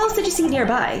 who else did you see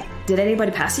nearby? Did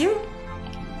anybody pass you?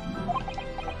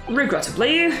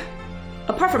 Regrettably,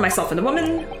 apart from myself and the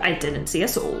woman, I didn't see a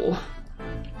soul.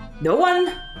 No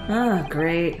one? Ah,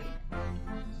 great.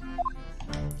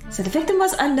 So the victim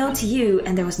was unknown to you,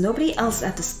 and there was nobody else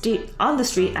on the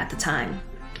street at the time.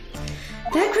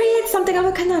 That creates something of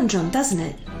a conundrum, doesn't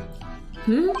it?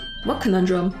 What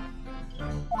conundrum?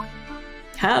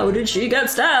 How did she get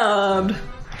stabbed?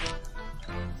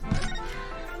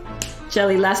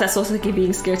 Jelly laughs at Soseki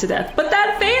being scared to death. But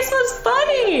that face was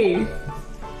funny!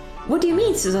 What do you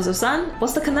mean, Suzuzu-san?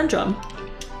 What's the conundrum?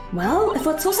 Well, if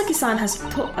what Soseki-san has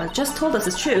just told us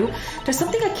is true, there's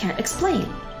something I can't explain.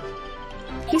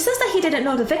 He says that he didn't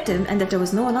know the victim and that there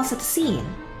was no one else at the scene.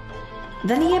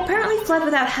 Then he apparently fled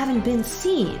without having been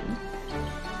seen.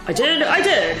 I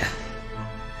did!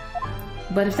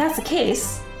 But if that's the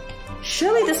case,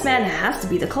 surely this man has to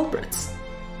be the culprit.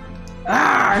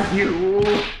 You!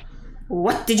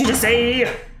 What did you just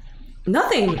say?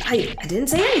 Nothing! I didn't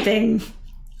say anything!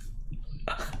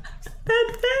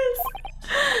 That face!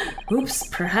 Oops,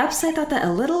 perhaps I thought that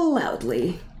a little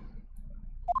loudly.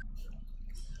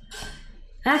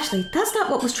 Actually, that's not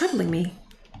what was troubling me.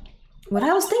 What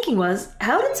I was thinking was,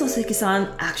 how did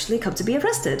Soseki-san actually come to be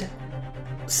arrested?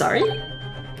 Sorry?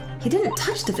 He didn't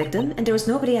touch the victim, and there was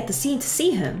nobody at the scene to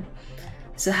see him.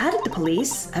 So how did the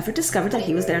police ever discover that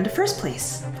he was there in the first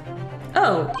place?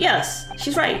 Oh, yes,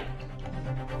 she's right.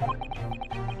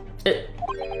 It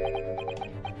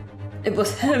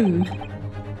was him.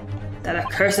 That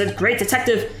accursed great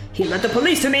detective. He led the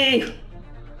police to me.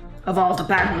 Of all the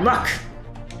bad luck.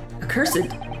 Accursed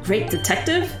great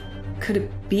detective? Could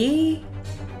it be?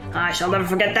 I shall never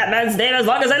forget that man's name as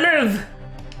long as I live.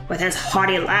 With his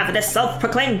haughty laugh and his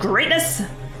self-proclaimed greatness.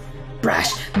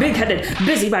 Brash, big-headed,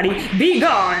 busybody, be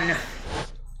gone!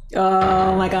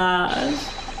 Oh my gosh.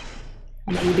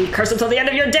 May you be cursed until the end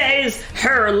of your days,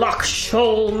 Herlock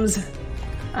Sholmes.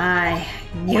 I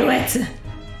knew it.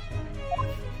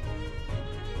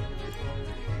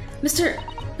 Mr.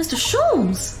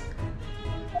 Sholmes!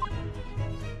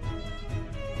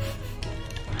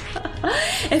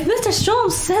 If Mr.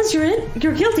 Sholmes says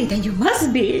you're guilty, then you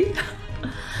must be.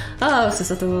 Oh,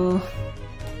 Susato.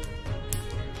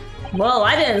 Well,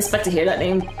 I didn't expect to hear that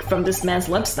name from this man's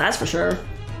lips, that's for sure.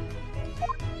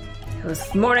 It was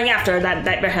the morning after that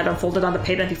nightmare had unfolded on the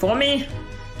pavement before me.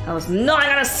 I was gnawing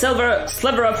on a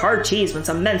sliver of hard cheese when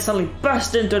some men suddenly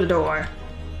burst in through the door.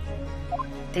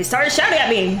 They started shouting at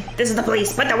me. This is the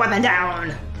police, put the weapon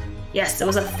down. Yes, it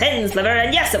was a thin sliver,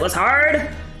 and yes, it was hard.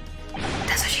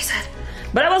 That's what she said.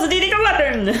 But I wasn't eating a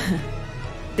weapon.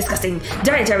 Disgusting,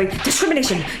 dietary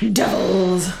discrimination,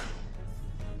 devils.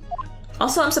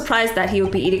 Also, I'm surprised that he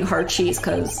would be eating hard cheese,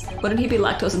 because wouldn't he be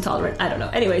lactose intolerant? I don't know.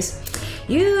 Anyways,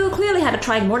 you clearly had a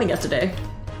trying morning yesterday.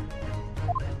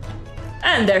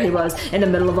 And there he was, in the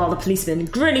middle of all the policemen,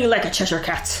 grinning like a Cheshire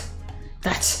cat.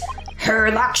 That's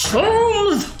Herlock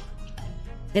Sholmes!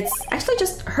 It's actually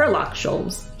just Herlock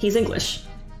Sholmes. He's English.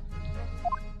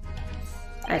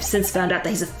 I've since found out that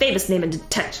he's a famous name in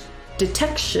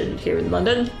detection here in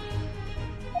London.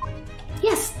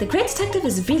 Yes, the great detective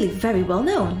is really very well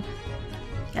known.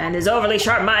 And his overly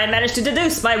sharp mind managed to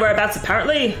deduce my whereabouts,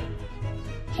 apparently.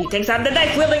 He thinks I'm the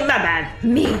knife-wielding madman.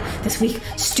 Me, this weak,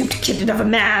 stooped kitten of a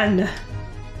man.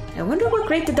 I wonder what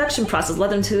great deduction process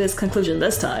led him to his conclusion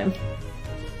this time.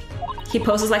 He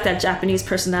poses like that Japanese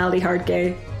personality hard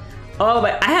gay. Oh,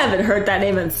 but I haven't heard that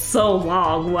name in so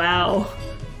long. Wow.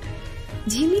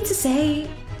 Do you mean to say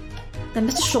that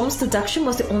Mr. Sholm's deduction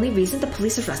was the only reason the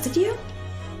police arrested you?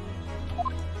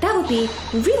 That would be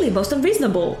really most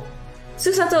unreasonable.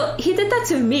 Susato, he did that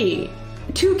to me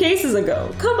 2 cases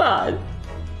ago. Come on.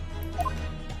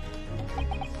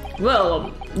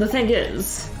 Well, the thing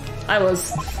is, I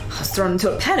was thrown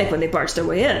into a panic when they barged their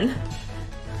way in.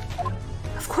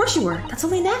 Of course you were. That's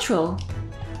only natural.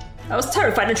 I was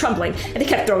terrified and trembling, and they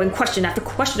kept throwing question after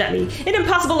question at me in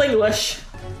impossible English.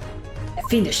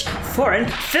 Fiendish, foreign,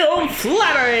 film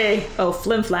flammery! Oh,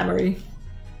 flim-flammery.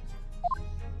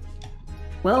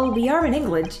 Well, we are in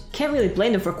England. Can't really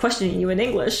blame them for questioning you in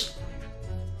English.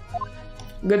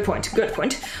 Good point, good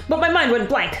point. But my mind went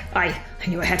blank. I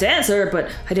knew I had to answer, but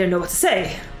I didn't know what to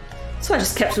say. So I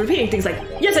just kept repeating things like,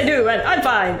 yes I do, and I'm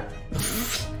fine.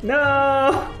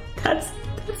 No, that's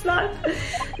not...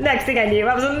 Next thing I knew,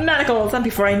 I was in manacles, and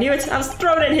before I knew it, I was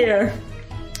thrown in here.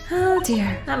 Oh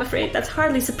dear, I'm afraid that's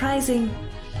hardly surprising.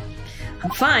 I'm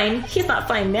fine. He's not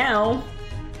fine now.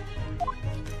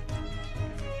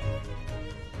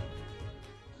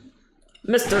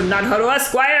 Mr. Naruhodo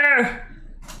Esquire!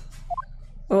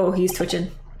 Oh, he's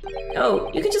twitching.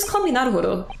 Oh, you can just call me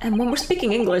Naruhodo, and when we're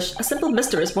speaking English, a simple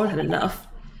Mr. is more than enough.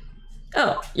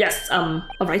 Oh, yes,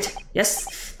 alright.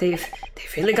 Yes, they've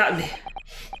really got me.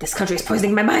 This country is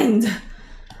poisoning my mind.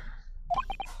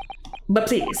 But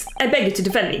please, I beg you to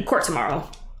defend me in court tomorrow.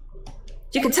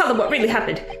 You can tell them what really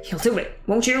happened. You'll do it,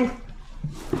 won't you?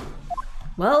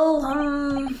 Well,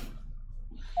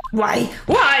 Why?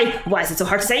 Why? Why is it so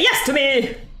hard to say yes to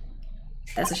me?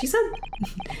 That's what she said.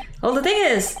 Well, the thing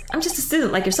is, I'm just a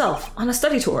student like yourself, on a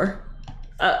study tour.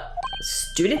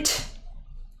 Student?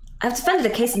 I've defended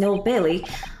a case in the Old Bailey,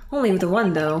 only the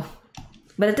one though.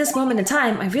 But at this moment in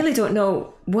time, I really don't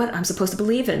know what I'm supposed to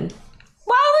believe in.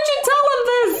 Why would you tell him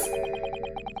this?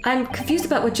 I'm confused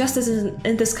about what justice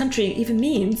in this country even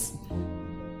means.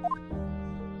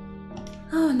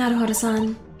 Oh,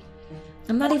 Naruhodo-san.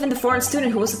 I'm not even the foreign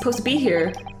student who was supposed to be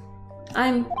here.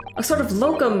 I'm a sort of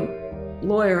locum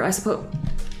lawyer, I suppose.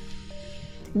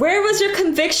 Where was your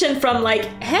conviction from, like,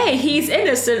 hey, he's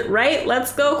innocent, right?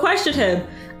 Let's go question him.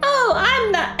 Oh,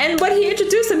 I'm not. And when he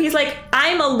introduced him, he's like,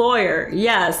 I'm a lawyer,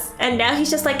 yes. And now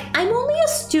he's just like, I'm only a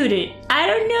student. I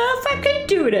don't know if I can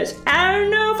do this. I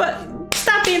don't know if I...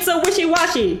 Stop being so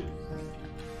wishy-washy.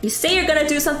 You say you're gonna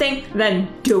do something, then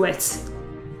do it.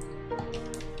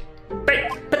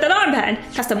 But that armband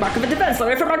has the mark of a defense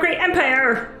lawyer from our great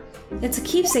empire. It's a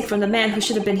keepsake from the man who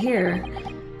should have been here.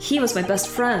 He was my best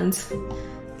friend.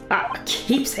 A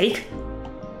keepsake?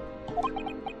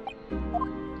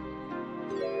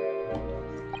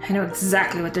 I know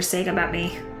exactly what they're saying about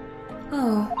me.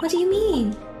 Oh, what do you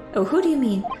mean? Oh, who do you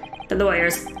mean? The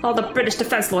lawyers, all the British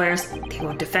defense lawyers, they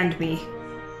won't defend me.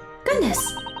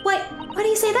 Goodness, why do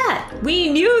you say that? We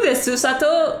knew this,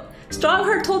 Susato!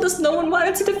 Strongheart told us no one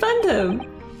wanted to defend him.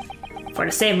 For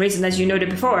the same reason as you noted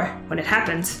before, when it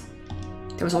happened.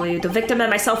 There was only the victim and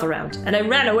myself around, and I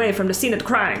ran away from the scene of the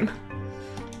crime.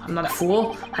 I'm not a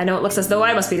fool. I know it looks as though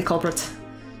I must be the culprit.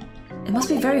 It must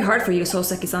be very hard for you,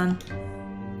 Soseki-san.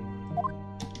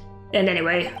 And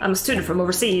anyway, I'm a student from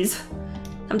overseas.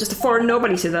 I'm just a foreign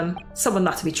nobody to them, someone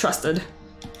not to be trusted.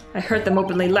 I heard them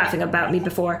openly laughing about me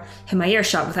before, in my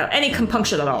earshot without any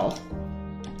compunction at all.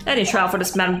 Any trial for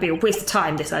this man would be a waste of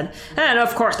time, they said, and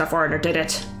of course the foreigner did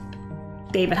it.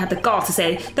 They even had the gall to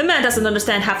say, the man doesn't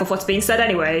understand half of what's being said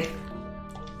anyway.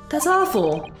 That's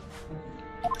awful.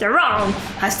 They're wrong.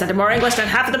 I studied more English than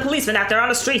half of the policemen out there on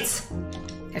the streets.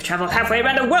 I've traveled halfway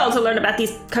around the world to learn about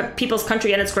these people's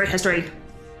country and its great history.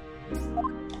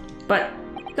 But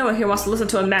no one here wants to listen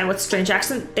to a man with a strange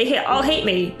accent. They all hate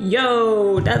me.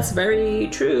 Yo, that's very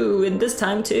true in this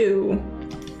time too.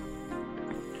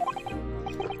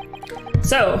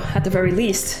 So, at the very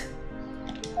least,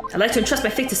 I'd like to entrust my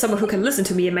fate to someone who can listen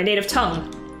to me in my native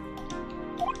tongue.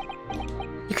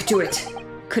 You could do it,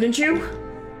 couldn't you?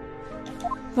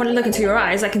 When I look into your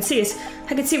eyes, I can see it.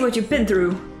 I can see what you've been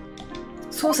through.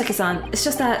 Soseki-san, it's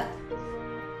just that...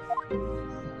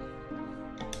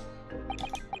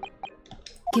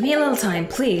 Give me a little time,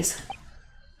 please.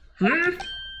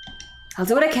 I'll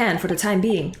do what I can for the time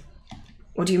being.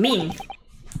 What do you mean?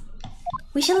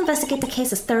 We shall investigate the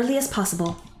case as thoroughly as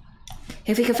possible.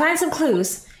 If we can find some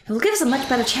clues, it will give us a much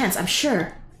better chance, I'm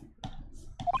sure.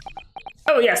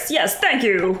 Oh yes, thank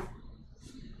you!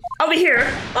 I'll be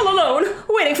here, all alone,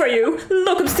 waiting for you,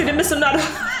 locum student Mr.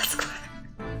 Naruhodo.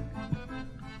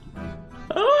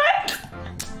 What?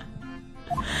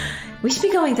 We should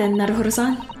be going then,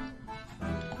 Naruhodo-san.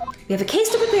 We have a case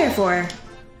to prepare for.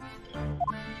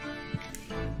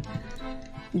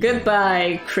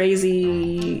 Goodbye,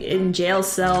 crazy in jail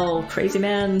cell, crazy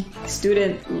man,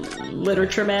 student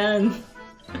literature man.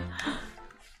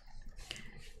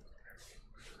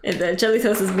 And then Jelly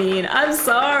Toast is mean. I'm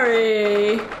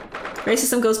sorry.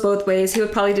 Racism goes both ways. He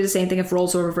would probably do the same thing if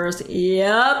roles were reversed.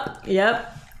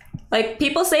 Yep. Like,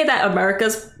 people say that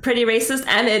America's pretty racist,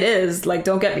 and it is. Like,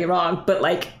 don't get me wrong. But,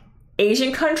 like,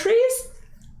 Asian countries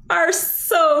are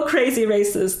so crazy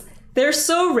racist. They're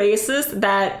so racist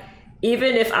that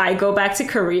even if I go back to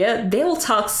Korea, they will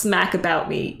talk smack about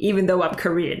me, even though I'm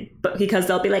Korean. But because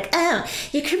they'll be like, oh,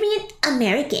 you're Korean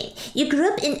American. You grew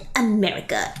up in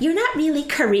America. You're not really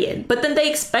Korean. But then they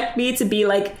expect me to be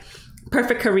like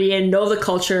perfect Korean, know the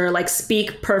culture, like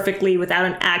speak perfectly without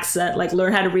an accent, like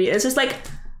learn how to read. It's just like,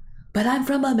 but I'm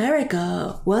from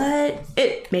America. What?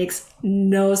 It makes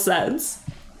no sense.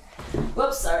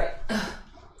 Whoops, sorry.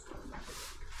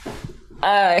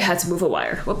 I had to move a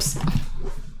wire. Whoops.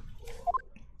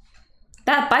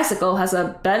 That bicycle has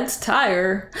a bent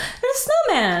tire. There's a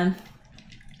snowman.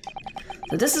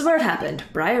 So this is where it happened.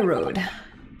 Briar Road.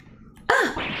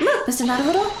 Ah, look, Mr.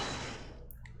 Naruto.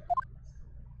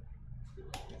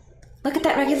 Look at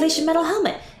that regulation metal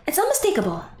helmet. It's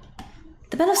unmistakable.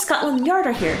 The men of Scotland Yard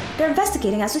are here. They're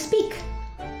investigating as we speak.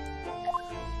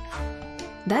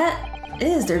 That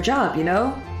is their job, you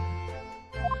know?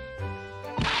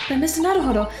 But Mr.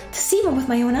 Naruto, to see one with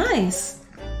my own eyes.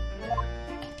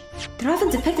 They're often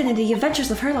depicted in the adventures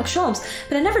of Sherlock Holmes,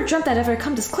 but I never dreamt I'd ever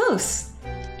come this close.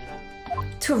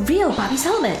 To a real Bobby's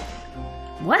helmet.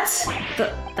 What?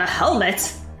 The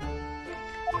helmet?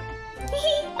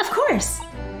 Of course.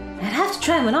 I'd have to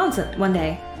try one on one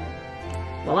day.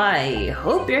 Well, I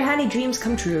hope your honey dreams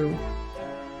come true.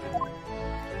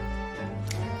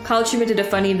 College Humor did a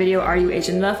funny video, Are You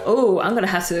Asian Enough? Oh, I'm gonna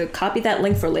have to copy that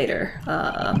link for later.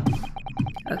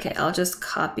 Okay, I'll just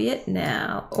copy it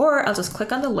now. Or I'll just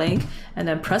click on the link and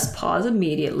then press pause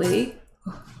immediately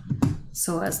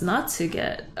so as not to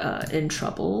get in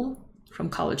trouble from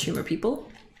College Humor people.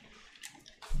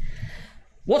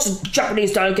 What's the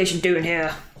Japanese delegation doing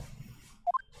here?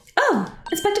 Oh,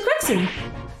 Inspector Gregson.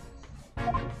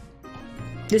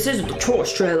 This isn't the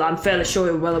tourist trail, I'm fairly sure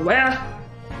you're well aware.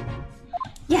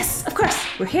 Yes, of course.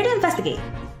 We're here to investigate.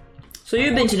 So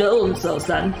you've been to the old cells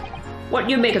then? What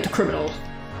do you make of the criminal?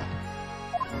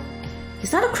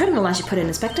 He's not a criminal, as you put it,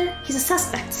 Inspector. He's a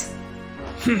suspect.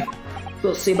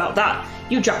 We'll see about that.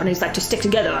 You Japanese like to stick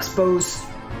together, I suppose.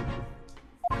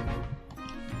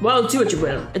 Well, do what you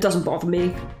will. It doesn't bother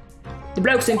me. The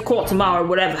bloke's in court tomorrow,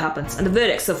 whatever happens, and the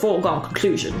verdict's a foregone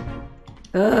conclusion.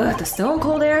 The stone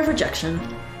cold air of rejection.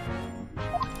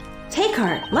 Take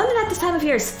heart. London at this time of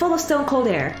year is full of stone cold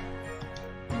air.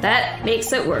 That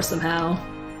makes it worse somehow.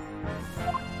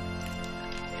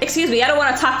 Excuse me, I don't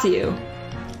want to talk to you.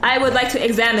 I would like to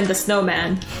examine the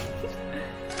snowman.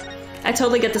 I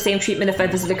totally get the same treatment if I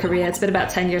visited Korea. It's been about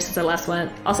 10 years since I last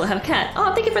went. Also, I have a cat.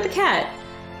 Oh, thank you for the cat.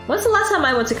 When's the last time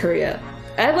I went to Korea?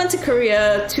 I went to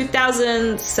Korea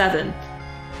 2007.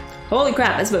 Holy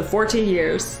crap, it's been 14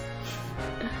 years.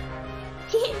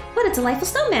 What a delightful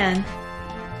snowman.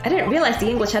 I didn't realize the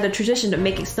English had a tradition of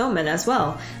making snowmen as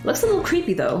well. Looks a little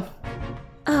creepy though.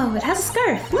 Oh, it has a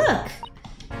scarf, look!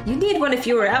 You need one if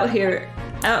you were out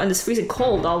in this freezing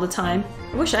cold all the time.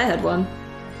 I wish I had one.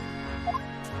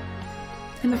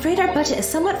 I'm afraid our budget is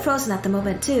somewhat frozen at the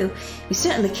moment too. We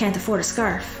certainly can't afford a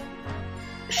scarf.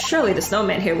 Surely the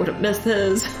snowman here would have missed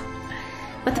his.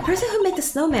 But the person who made the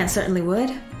snowman certainly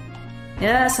would.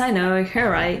 Yes, I know,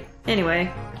 you're right.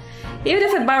 Anyway. Even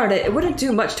if I borrowed it, it wouldn't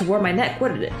do much to warm my neck,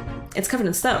 would it? It's covered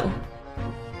in snow.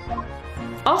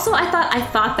 Also, I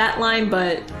thought that line,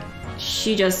 but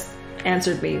she just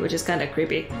answered me, which is kind of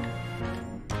creepy.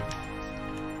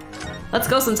 Let's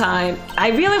go sometime. I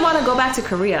really want to go back to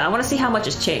Korea. I want to see how much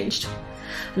has changed.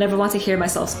 I never want to hear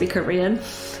myself speak Korean.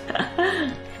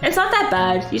 It's not that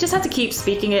bad. You just have to keep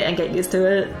speaking it and get used to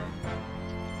it.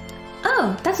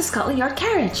 Oh, that's a Scotland Yard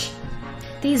carriage.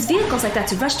 They use vehicles like that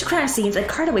to rush to crime scenes and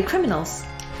cart away criminals.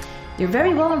 You're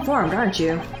very well informed, aren't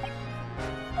you?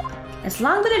 It's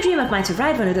long been a dream of mine to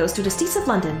ride one of those through the streets of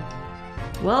London.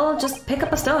 Well, just pick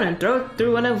up a stone and throw it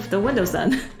through one of the windows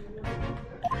then.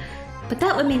 But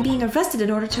that would mean being arrested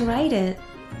in order to ride it.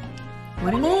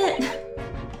 Wouldn't it?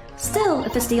 Still,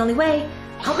 if it's the only way,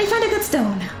 help me find a good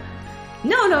stone.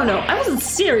 No, I wasn't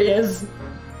serious.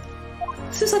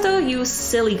 Susato, you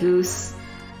silly goose.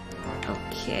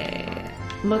 Okay.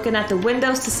 Looking at the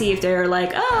windows to see if they're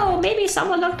like, oh, maybe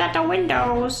someone looked at the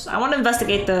windows. I want to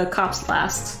investigate the cops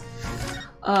last.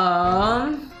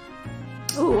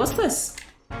 Ooh, what's this?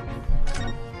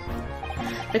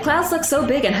 The clouds look so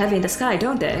big and heavy in the sky,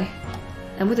 don't they?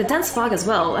 And with the dense fog as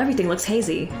well, everything looks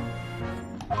hazy.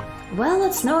 Well,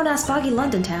 it's known as Foggy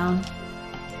London Town.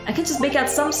 I can just make out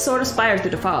some sort of spire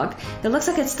through the fog. It looks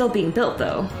like it's still being built,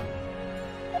 though.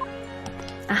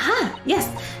 Aha! Yes,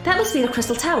 that must be the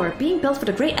Crystal Tower, being built for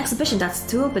the great exhibition that's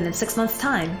to open in 6 months'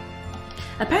 time.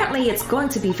 Apparently, it's going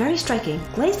to be very striking,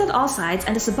 glazed on all sides,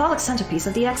 and the symbolic centerpiece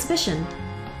of the exhibition.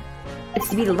 It's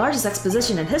to be the largest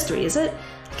exposition in history, is it?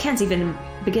 I can't even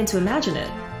begin to imagine it.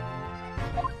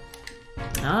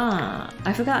 Ah,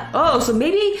 I forgot. Oh, so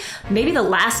maybe the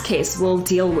last case will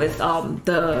deal with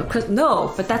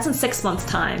no, but that's in 6 months'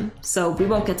 time, so we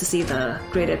won't get to see the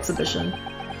great exhibition.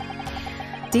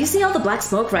 Do you see all the black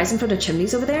smoke rising from the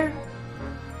chimneys over there?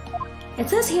 It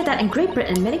says here that in Great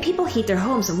Britain, many people heat their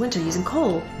homes in winter using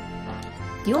coal.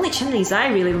 The only chimneys I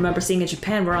really remember seeing in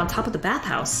Japan were on top of the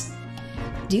bathhouse.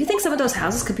 Do you think some of those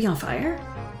houses could be on fire?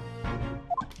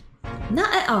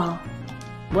 Not at all.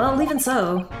 Well, even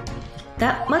so,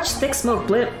 that much thick smoke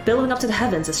billowing up to the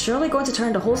heavens is surely going to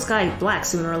turn the whole sky black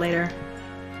sooner or later.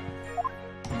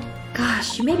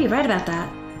 Gosh, you may be right about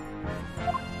that.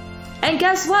 And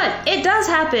guess what? It does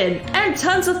happen! And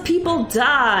tons of people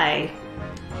die!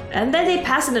 And then they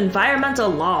pass an environmental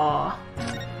law.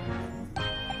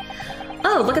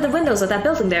 Oh, look at the windows of that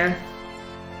building there.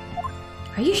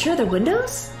 Are you sure they're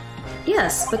windows?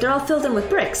 Yes, but they're all filled in with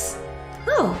bricks.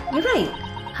 Oh, you're right.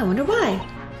 I wonder why.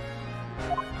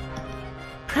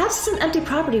 Perhaps it's an empty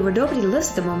property where nobody lives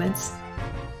at the moment.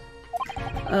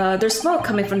 There's smoke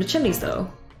coming from the chimneys,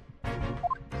 though.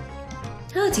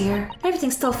 Oh dear, everything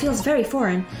still feels very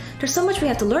foreign. There's so much we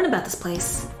have to learn about this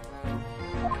place.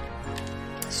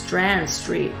 Strand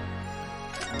Street.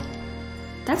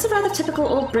 That's a rather typical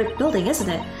old brick building, isn't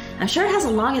it? I'm sure it has a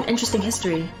long and interesting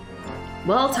history.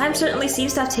 Well, time certainly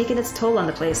seems to have taken its toll on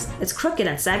the place. It's crooked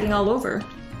and sagging all over.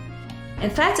 In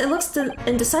fact, it looks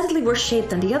in decidedly worse shape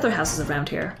than the other houses around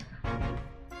here.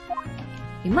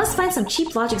 We must find some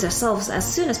cheap lodgings ourselves as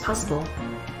soon as possible.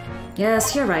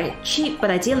 Yes, you're right. Cheap, but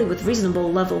ideally with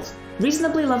reasonably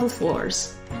level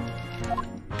floors.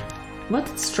 What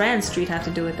did Strand Street have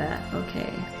to do with that?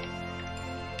 Okay.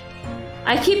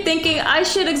 I keep thinking I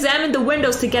should examine the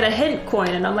windows to get a hint coin,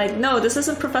 and I'm like, no, this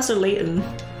isn't Professor Layton.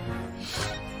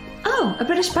 Oh, a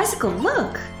British bicycle,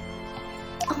 look!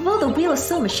 Although the wheel is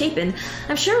so misshapen,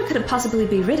 I'm sure it couldn't possibly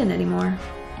be ridden anymore.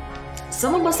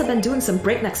 Someone must have been doing some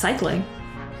breakneck cycling.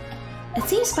 It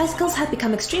seems bicycles have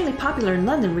become extremely popular in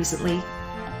London recently.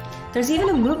 There's even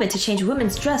a movement to change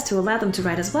women's dress to allow them to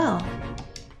ride as well.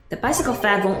 The bicycle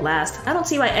fad won't last. I don't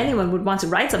see why anyone would want to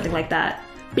ride something like that.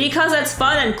 Because it's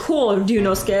fun and cool,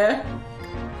 Ryunosuke.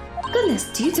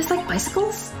 Goodness, do you dislike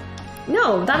bicycles?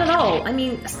 No, not at all. I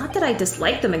mean, it's not that I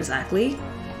dislike them exactly.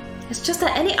 It's just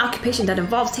that any occupation that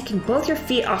involves taking both your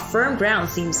feet off firm ground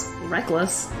seems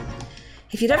reckless.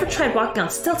 If you'd ever tried walking on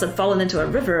stilts and fallen into a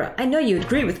river, I know you'd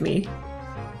agree with me.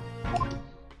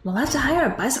 We'll have to hire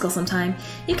a bicycle sometime.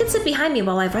 You can sit behind me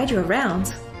while I ride you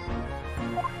around.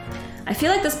 I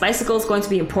feel like this bicycle is going to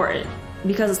be important,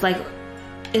 because it's like,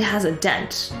 it has a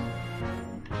dent.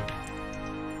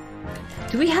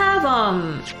 Do we have,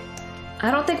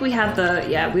 I don't think we have the,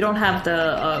 yeah, we don't have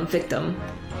the victim's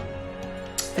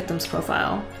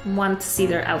profile. Wanted to see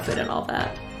their outfit and all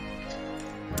that.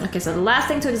 Okay, so the last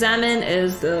thing to examine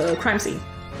is the crime scene.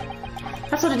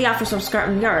 That's one of the offers from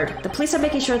Scotland Yard. The police are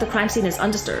making sure the crime scene is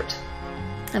undisturbed.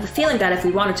 I have a feeling that if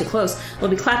we wander too close, we'll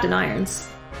be clapped in irons.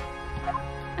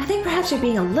 I think perhaps you're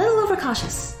being a little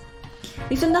overcautious.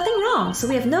 We've done nothing wrong, so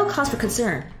we have no cause for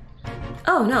concern.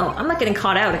 Oh no, I'm not getting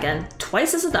caught out again.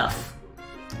 Twice is enough.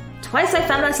 Twice I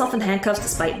found myself in handcuffs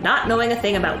despite not knowing a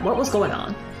thing about what was going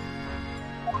on.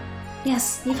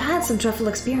 Yes, you've had some dreadful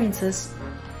experiences.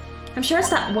 I'm sure it's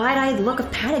that wide-eyed look of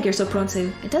panic you're so prone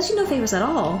to. It does you no favors at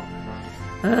all.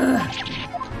 Ugh.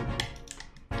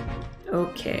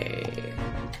 Okay.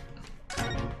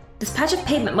 This patch of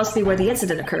pavement must be where the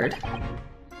incident occurred.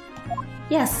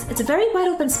 Yes, it's a very wide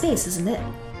open space, isn't it?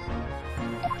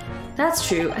 That's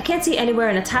true. I can't see anywhere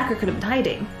an attacker could have been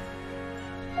hiding.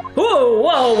 Whoa,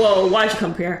 whoa, whoa, why'd you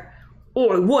come here?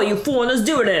 Oi, what are you foreigners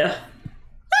doing here?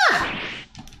 Ah!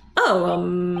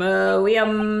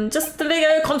 Oh, just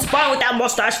conspiring with that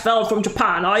mustache fella from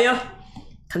Japan, are you?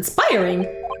 Conspiring?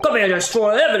 Come here to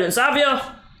destroy evidence, have you?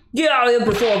 Get out of here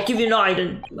before I give you an eye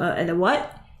and then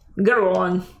what? Go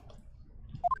on.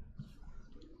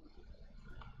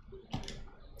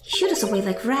 Shoot us away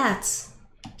like rats.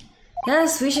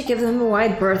 Yes, we should give them a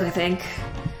wide berth, I think.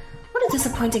 What a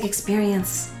disappointing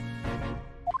experience.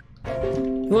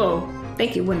 Whoa,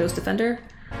 thank you, Windows Defender.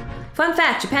 Fun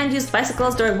fact, Japan used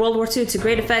bicycles during World War II to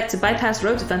great effect to bypass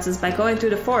road defenses by going through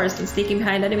the forest and sneaking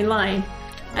behind enemy line.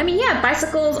 I mean, yeah,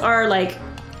 bicycles are like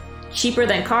cheaper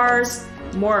than cars,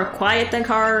 more quiet than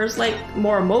cars, like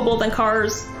more mobile than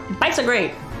cars. Bikes are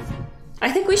great.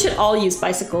 I think we should all use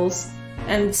bicycles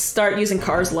and start using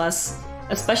cars less,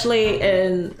 especially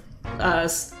in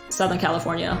Southern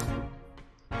California.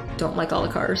 Don't like all the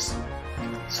cars.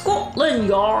 Scotland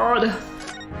Yard!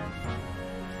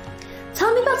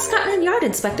 Tell me about Scotland Yard,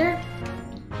 Inspector.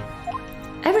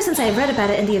 Ever since I read about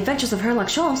it in The Adventures of Sherlock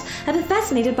Holmes, I've been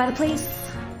fascinated by the place.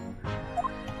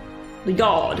 The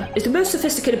Yard is the most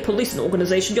sophisticated policing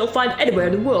organization you'll find anywhere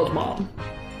in the world, Mom.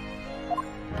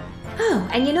 Oh,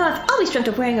 and you know I've always dreamt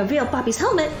of wearing a real Bobby's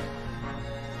helmet.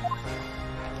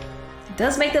 It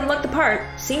does make them look the part,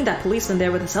 seeing that policeman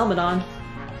there with his helmet on.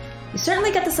 You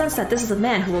certainly get the sense that this is a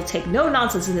man who will take no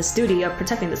nonsense in his duty of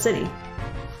protecting the city.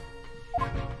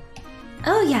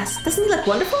 Oh yes, doesn't he look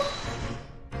wonderful?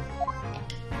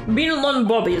 Being a London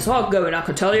Bobby is hard going, I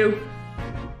can tell you.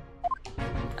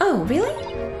 Oh, really?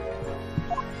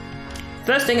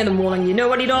 First thing in the morning, you know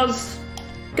what he does?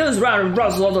 Goes around and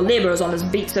rouses all the labourers on his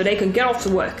beat so they can get off to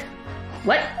work.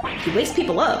 What? He wakes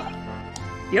people up?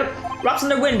 Yep, raps on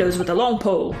their windows with a long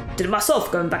pole. Did it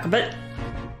myself going back a bit.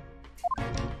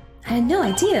 I had no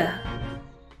idea.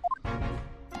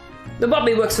 The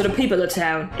Bobby works for the people of the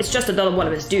town. It's just another one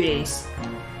of his duties.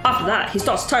 After that, he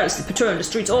starts tirelessly patrolling the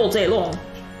streets all day long.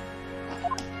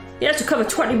 He has to cover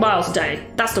 20 miles a day.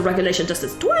 That's the regulation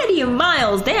distance. 20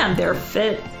 miles? Damn, they're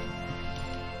fit.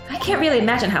 I can't really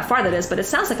imagine how far that is, but it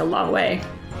sounds like a long way.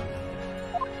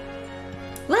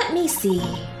 Let me see.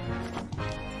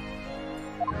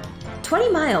 20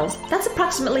 miles. That's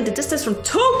approximately the distance from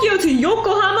Tokyo to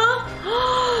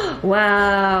Yokohama?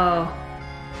 Wow.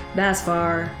 That's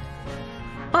far.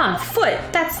 On foot,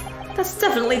 that's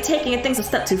definitely taking things a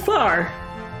step too far.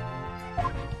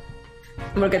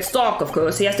 When it gets dark, of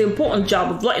course, he has the important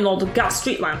job of lighting all the gas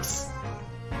street lamps.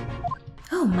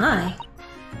 Oh my.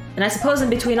 And I suppose in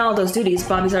between all those duties,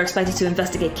 Bobbies are expected to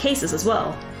investigate cases as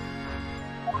well.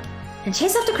 And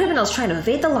chase after criminals trying to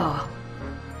evade the law.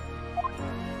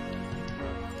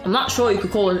 I'm not sure you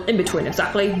could call it in between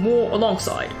exactly, more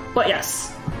alongside, but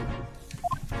yes.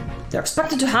 They're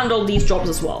expected to handle these jobs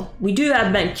as well. We do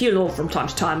have men keeled over from time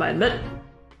to time, I admit.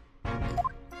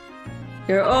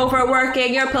 You're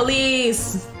overworking your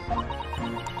police!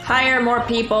 Hire more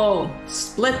people!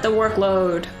 Split the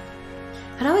workload!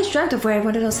 I'd always dreamt of wearing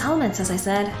one of those helmets, as I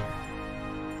said.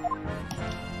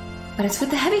 But it's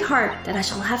with a heavy heart that I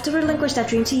shall have to relinquish that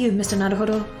dream to you, Mr.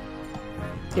 Naruhodo.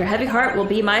 Your heavy heart will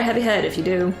be my heavy head if you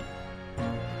do.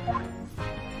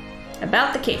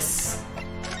 About the case.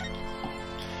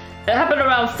 It happened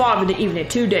around 5 in the evening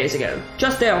 2 days ago,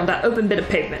 just there on that open bit of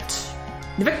pavement.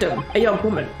 The victim, a young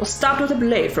woman, was stabbed with a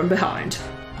blade from behind.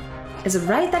 Is it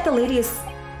right that the lady is,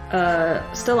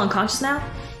 still unconscious now?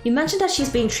 You mentioned that she's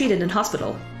being treated in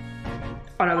hospital.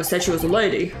 I never said she was a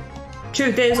lady.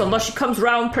 Truth is, unless she comes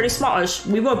around pretty smartish,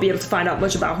 we won't be able to find out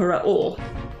much about her at all.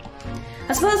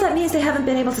 I suppose that means they haven't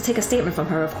been able to take a statement from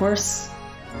her, of course.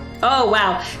 Oh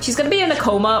wow, she's gonna be in a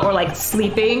coma or like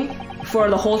sleeping for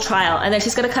the whole trial, and then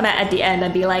she's gonna come out at the end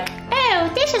and be like,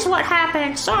 "Oh, this is what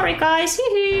happened. Sorry, guys. Hee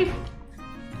hee."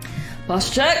 Boss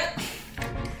check.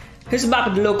 Here's a map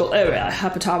of the local area I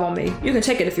happen to have on me. You can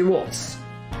take it if you want.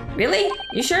 Really?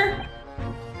 You sure?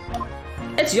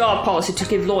 It's your policy to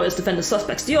give lawyers defend the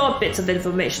suspects the odd bits of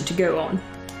information to go on.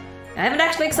 I haven't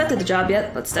actually accepted the job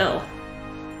yet, but still.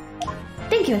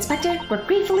 Thank you, Inspector. We're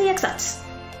gratefully accept.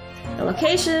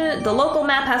 The local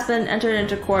map has been entered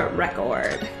into court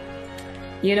record.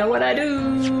 You know what I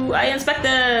do? I inspect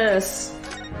this!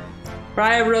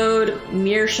 Briar Road,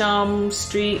 Mearsham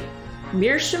Street,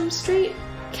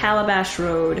 Calabash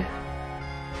Road.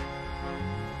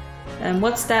 And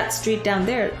what's that street down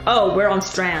there? Oh, we're on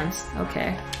Strands.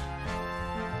 Okay.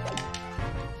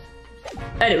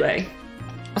 Anyway,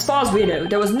 as far as we know,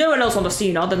 there was no one else on the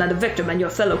scene other than the victim and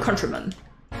your fellow countrymen.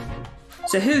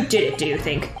 So who did it, do you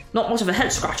think? Not much of a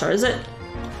head scratcher, is it?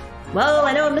 Well,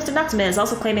 I know Mr. Natsume is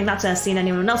also claiming not to have seen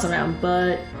anyone else around,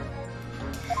 but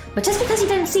just because he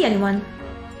didn't see anyone,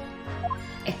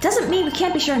 it doesn't mean we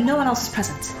can't be sure no one else is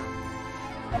present.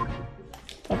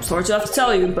 I'm sorry to have to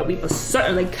tell you, but we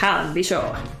certainly can be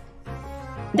sure.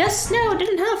 The snow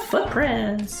didn't have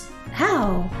footprints.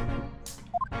 How?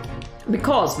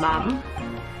 Because, ma'am,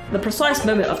 the precise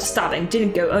moment of the stabbing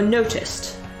didn't go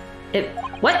unnoticed.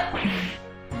 What?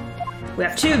 We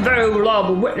have 2 very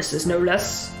reliable witnesses, no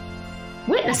less.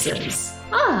 Witnesses?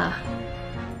 Ah.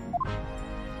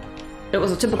 It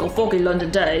was a typical foggy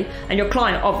London day, and your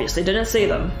client obviously didn't see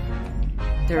them.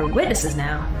 There are witnesses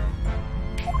now.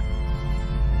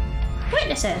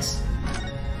 Witnesses?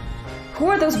 Who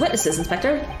are those witnesses,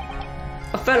 Inspector?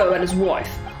 a fellow and his wife.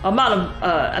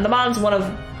 And the man's one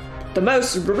of the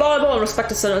most reliable and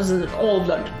respected citizens in all of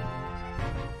London.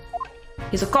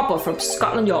 He's a copper from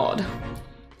Scotland Yard.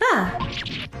 Ah.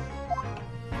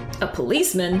 A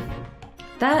policeman?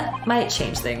 That might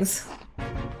change things.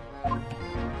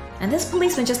 And this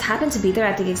policeman just happened to be there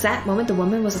at the exact moment the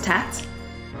woman was attacked?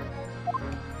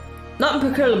 Nothing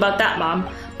peculiar about that, ma'am.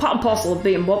 Part and parcel of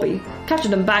being Bobby.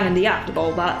 Catching them banging the act and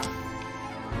all that.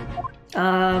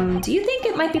 Do you think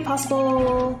it might be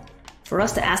possible for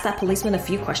us to ask that policeman a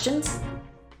few questions?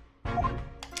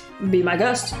 Be my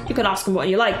guest. You can ask him what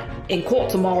you like. In court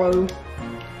tomorrow.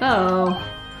 Oh.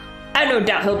 I no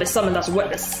doubt he'll be summoned as a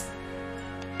witness.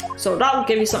 So that'll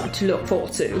give you something to look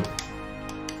forward to.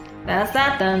 That's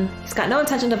that then. He's got no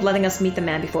intention of letting us meet the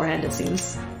man beforehand, it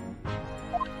seems.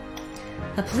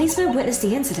 A policeman witnessed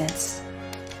the incident.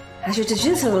 As your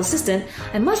judicial assistant,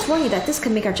 I must warn you that this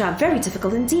could make our job very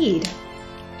difficult indeed.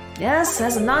 Yes,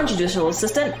 as a non-judicial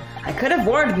assistant, I could have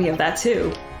warned me of that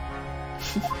too.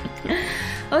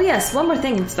 Oh yes, one more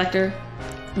thing, Inspector.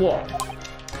 What?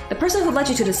 The person who led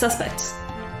you to the suspect.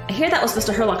 I hear that was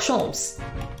Mr. Sherlock Sholmes.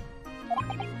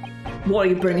 What are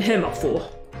you bringing him up for?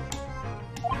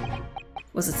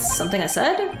 Was it something I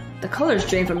said? The colors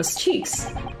drained from his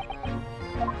cheeks.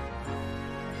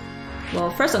 Well,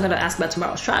 first I'm gonna ask about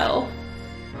tomorrow's trial.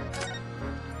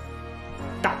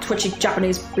 That twitchy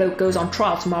Japanese bloke goes on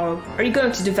trial tomorrow. Are you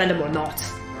going to defend him or not?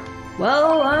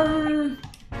 Well,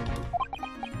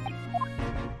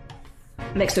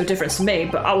 Makes no difference to me,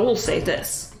 but I will say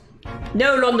this.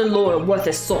 No London lawyer worth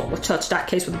his salt will touch that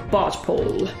case with a barge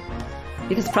pole.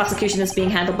 because the prosecution is being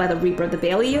handled by the Reaper of the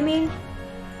Bailey, you mean?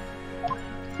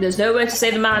 There's no way to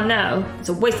save the man now. It's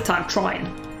a waste of time trying.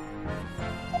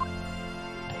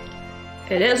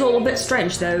 It is all a bit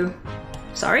strange, though.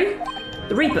 Sorry?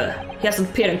 The Reaper. He hasn't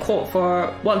appeared in court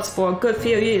for a good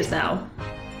few years now.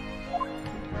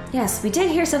 Yes, we did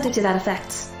hear something to that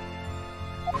effect.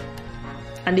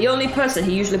 And the only person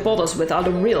he usually bothers with are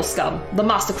the real scum, the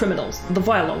master criminals, the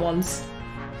violent ones.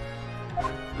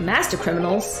 Master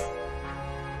criminals?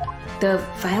 The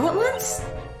violent ones?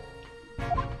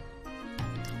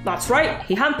 That's right,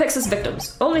 he handpicks his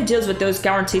victims, only deals with those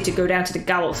guaranteed to go down to the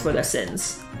gallows for their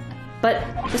sins. But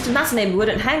Mr. Natsume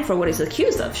wouldn't hang for what he's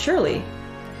accused of, surely.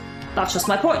 That's just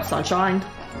my point, Sunshine.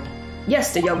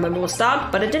 Yes, the young woman was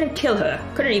stabbed, but it didn't kill her.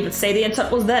 Couldn't even say the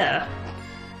intent was there.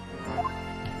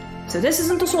 So this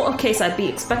isn't the sort of case I'd be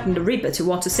expecting the Reaper to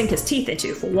want to sink his teeth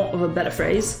into, for want of a better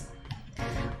phrase.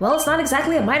 Well, it's not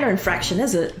exactly a minor infraction,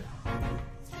 is it?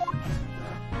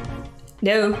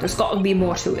 No, there's got to be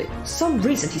more to it. Some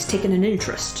reason he's taken an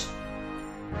interest.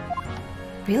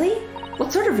 Really?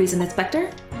 What sort of reason,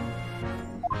 Inspector?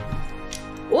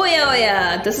 Oh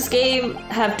yeah, does this game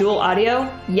have dual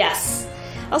audio? Yes.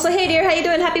 Also, hey dear, how you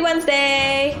doing? Happy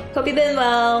Wednesday! Hope you've been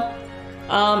well.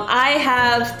 I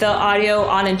have the audio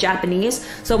on in Japanese,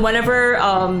 so whenever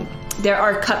there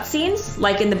are cutscenes,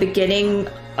 like in the beginning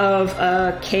of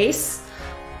a case,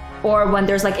 or when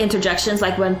there's like interjections,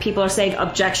 like when people are saying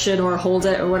objection or hold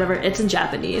it or whatever, it's in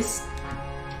Japanese.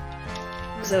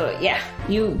 So yeah,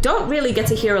 you don't really get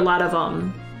to hear a lot of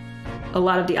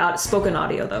the spoken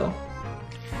audio though.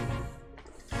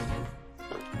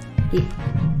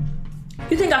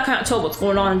 You think I can't tell what's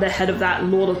going on in the head of that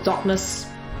Lord of Darkness?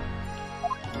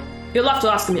 You'll have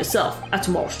to ask him yourself at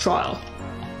tomorrow's trial.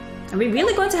 Are we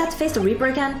really going to have to face the Reaper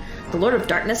again? The Lord of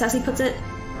Darkness, as he puts it?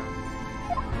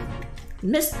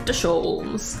 Mr.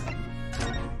 Sholmes.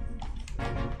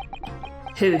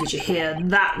 Who did you hear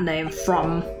that name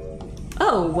from?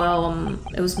 Oh, well,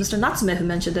 it was Mr. Natsume who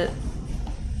mentioned it.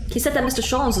 He said that Mr.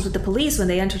 Sholmes was with the police when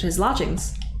they entered his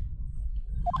lodgings.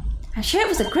 I'm sure it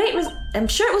was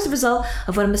a result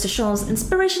of one of Mr. Sholmes'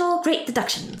 inspirational great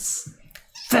deductions.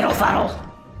 Fiddle faddle!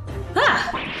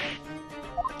 Ah!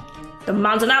 The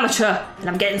man's an amateur, and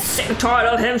I'm getting sick and tired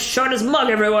of him showing his mug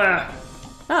everywhere.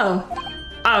 Oh.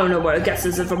 I don't know where he gets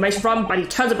his information from, but he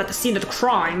turns up at the scene of the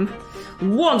crime,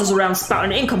 wanders around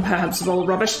spouting incomprehensible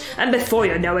rubbish, and before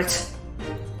you know it,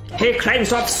 he claims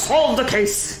to have solved the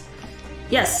case.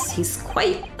 Yes, he's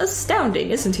quite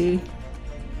astounding, isn't he?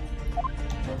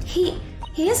 He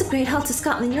is a great help to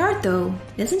Scotland Yard, though,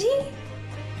 isn't he?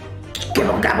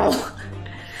 Gibble gabble.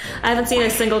 I haven't seen a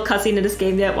single cutscene in this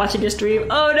game yet watching your stream.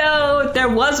 Oh no! There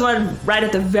was one right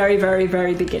at the very, very,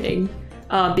 very beginning.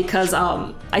 Because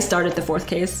I started the 4th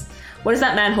case. What is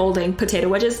that man holding? Potato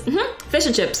wedges? Mm-hmm. Fish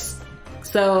and chips.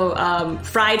 So,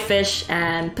 fried fish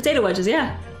and potato wedges,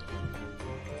 yeah.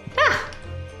 Ah!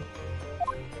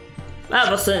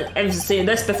 I've seen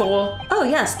this before. Oh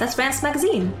yes, that's Rance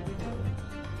Magazine.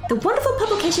 The wonderful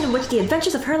publication in which the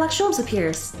adventures of Sherlock Sholmes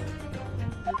appears.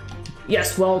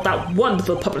 Yes, well, that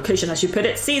wonderful publication, as you put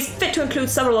it, sees fit to include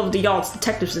several of the Yard's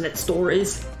detectives in its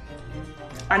stories.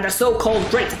 And the so-called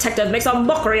Great Detective makes a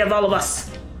mockery of all of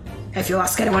us. If you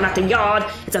ask anyone at the Yard,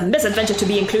 it's a misadventure to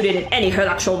be included in any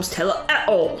Sherlock Holmes tale at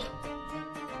all.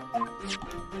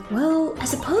 Well, I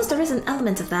suppose there is an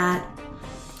element of that.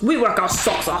 We work our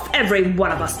socks off, every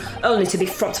one of us, only to be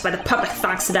fronted by the public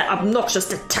thanks to that obnoxious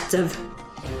detective.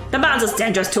 The man's as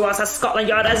dangerous to us as Scotland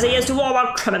Yard as he is to all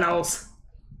our criminals.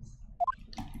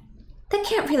 That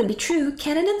can't really be true,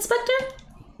 can it, Inspector?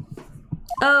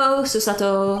 Oh,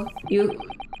 Susato,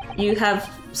 you have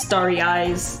starry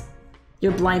eyes.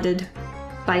 You're blinded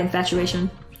by infatuation.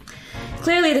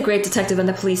 Clearly, the Great Detective and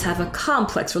the police have a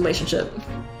complex relationship.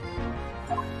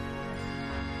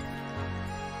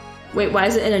 Wait, why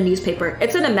is it in a newspaper?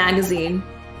 It's in a magazine.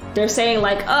 They're saying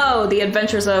like, oh, the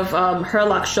adventures of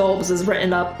Sherlock Holmes is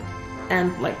written up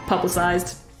and like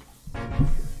publicized.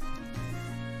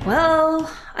 Well,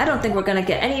 I don't think we're gonna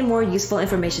get any more useful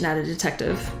information out of the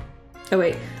detective. Oh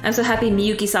wait, I'm so happy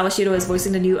Miyuki Sawashiro is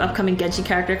voicing the new upcoming Genshin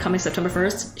character coming September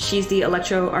 1st. She's the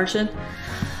Electro Archon.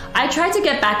 I tried to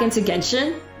get back into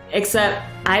Genshin, except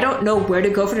I don't know where to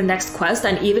go for the next quest,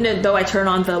 and even though I turn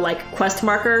on the like quest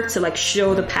marker to like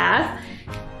show the path,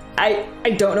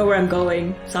 I don't know where I'm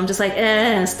going. So I'm just like,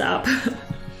 stop.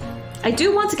 I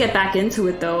do want to get back into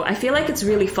it though. I feel like it's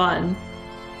really fun.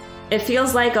 It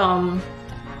feels like oh,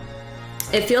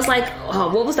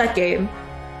 what was that game?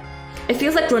 It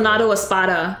feels like Granado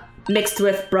Espada mixed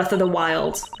with Breath of the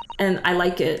Wild, and I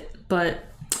like it, but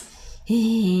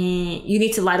you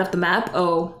need to light up the map?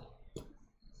 Oh.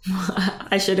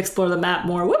 I should explore the map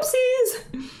more. Whoopsies!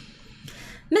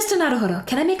 Mr. Naruhodo,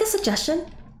 can I make a suggestion?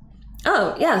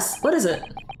 Oh, yes. What is it?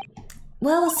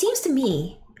 Well, it seems to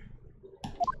me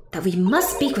that we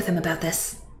must speak with him about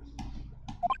this.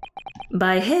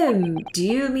 By him, do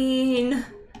you mean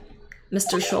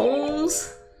Mr.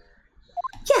 Sholmes?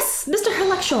 Yes, Mr.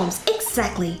 Sherlock Holmes,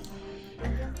 exactly.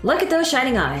 Look at those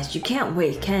shining eyes. You can't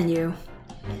wait, can you?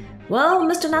 Well,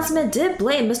 Mr. Natsume did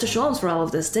blame Mr. Sholmes for all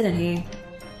of this, didn't he?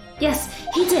 Yes,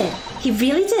 he did. He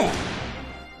really did.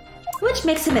 Which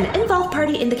makes him an involved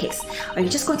party in the case. Are you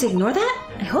just going to ignore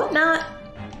that? I hope not.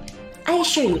 I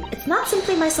assure you, it's not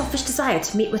simply my selfish desire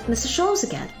to meet with Mr. Sholmes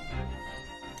again.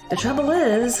 The trouble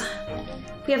is,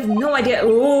 we have no idea.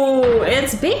 Oh,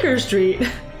 it's Baker Street.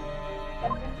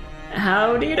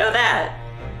 How do you know that?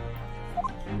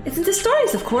 It's in the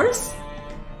stories, of course.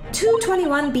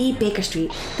 221B Baker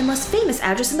Street, the most famous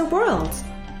address in the world.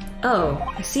 Oh,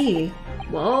 I see.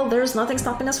 Well, there's nothing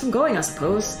stopping us from going, I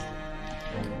suppose.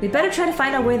 We better try to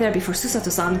find our way there before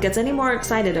Susato-san gets any more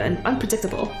excited and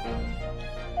unpredictable.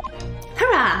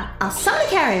 Hurrah! I'll summon a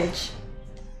carriage!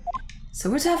 So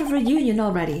we're to have a reunion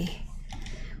already.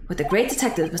 With the great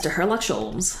detective, Mr. Sherlock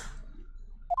Holmes.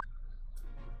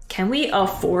 Can we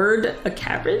afford a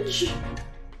carriage?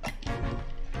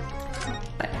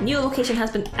 But new location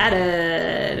has been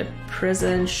added.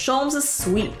 Prison Sholmes'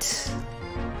 suite.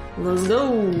 Let's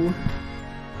go.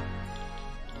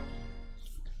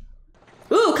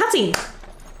 Ooh, cutscene!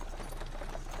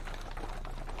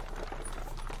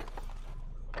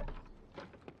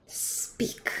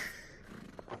 Speak.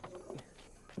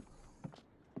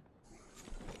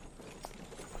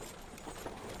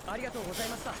 ありがとうござい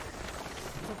ました。そ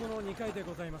この2階で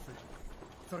ございます。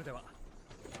それでは。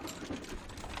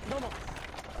どうも。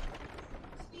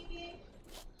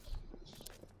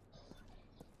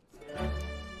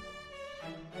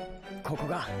ここ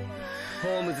がホ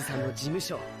ームズさんの事務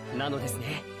所なのです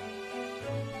ね。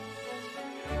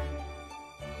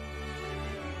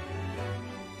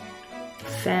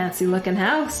Fancy looking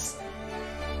house.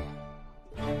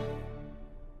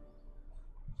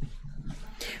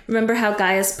 Remember how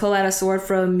Gaius pulled out a sword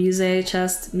from Muse's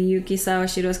chest? Miyuki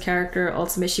Sawashiro's character,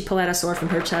 Ultimate, she pulled out a sword from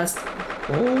her chest.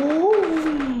 Oh.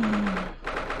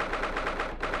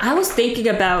 I was thinking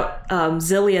about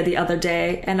Zilia the other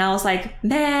day, and I was like,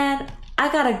 man,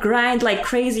 I gotta grind like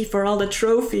crazy for all the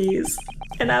trophies.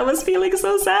 And I was feeling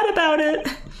so sad about it.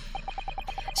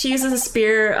 She uses a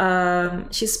spear,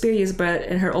 she's a spear user, but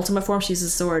in her ultimate form, she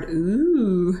uses a sword.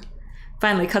 Ooh.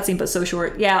 Finally, cutscene, but so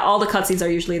short. Yeah, all the cutscenes are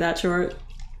usually that short.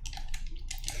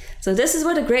 So this is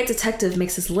where the great detective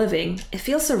makes his living. It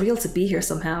feels surreal to be here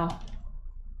somehow.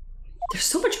 There's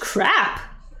so much crap!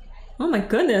 Oh my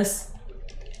goodness.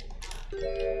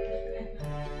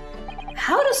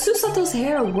 How does Susato's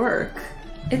hair work?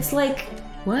 It's like,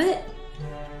 what?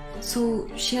 So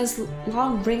she has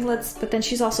long ringlets, but then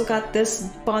she's also got this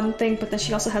bun thing, but then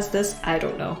she also has this. I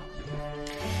don't know.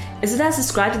 Is it as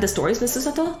described in the stories with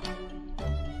Susato?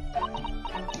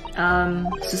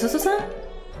 Susato-san?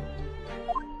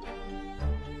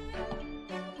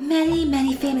 many,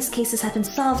 many famous cases have been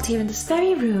solved here in this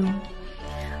very room.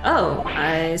 Oh,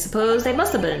 I suppose they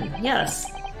must have been, yes.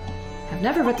 I've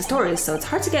never read the stories, so it's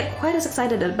hard to get quite as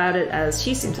excited about it as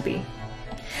she seemed to be.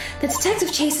 The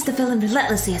detective chases the villain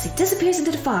relentlessly as he disappears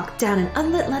into the fog down an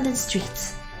unlit London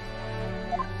street.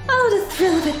 Oh, the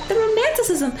thrill of it, the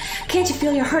romanticism! Can't you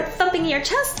feel your heart thumping in your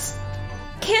chest?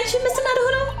 Can't you, Mr.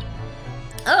 Naruhodo?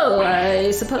 Oh,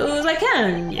 I suppose I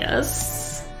can,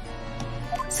 yes.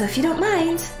 So if you don't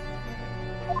mind,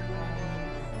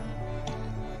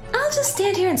 I'll just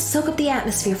stand here and soak up the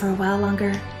atmosphere for a while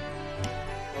longer.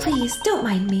 Please, don't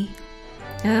mind me.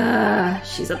 Ah,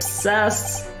 she's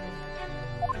obsessed.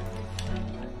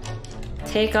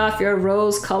 Take off your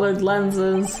rose-colored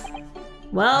lenses.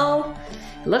 Well,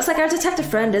 it looks like our detective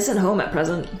friend isn't home at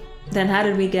present. Then how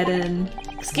did we get in?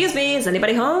 Excuse me, is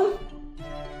anybody home?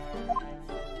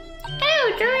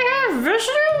 Oh, do we have a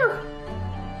visitor?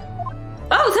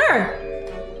 Oh, it's her!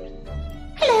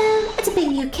 Hello, it's a big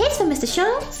new case for Mr.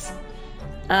 Schultz.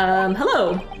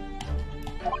 Hello.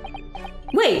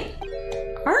 Wait,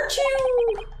 aren't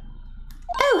you...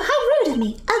 Oh, how rude of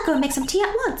me. I'll go make some tea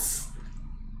at once.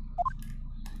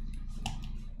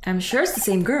 I'm sure it's the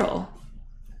same girl.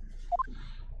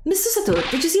 Miss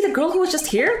Susato, did you see the girl who was just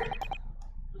here?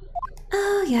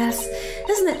 Oh, yes.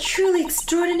 Isn't it truly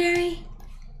extraordinary?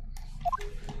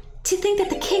 To think that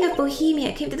the King of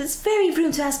Bohemia came to this very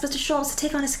room to ask Mr. Schultz to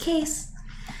take on his case.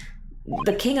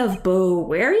 The King of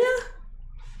Bowaria?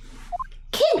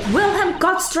 King Wilhelm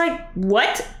Gottschalk...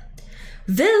 What?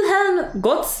 Wilhelm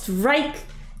Gottschalk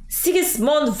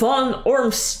Sigismund von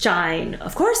Ormstein,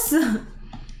 of course.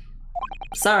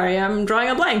 Sorry, I'm drawing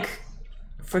a blank.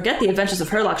 Forget the adventures of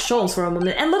Herlock Sholmes for a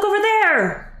moment and look over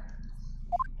there!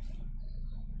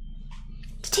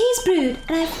 The tea is brewed,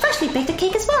 and I've freshly baked a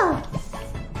cake as well.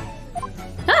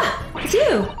 Ah! It's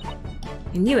you!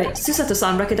 I knew it.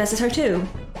 Susato-san recognizes her too.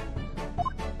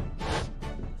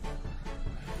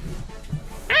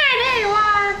 There you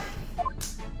are.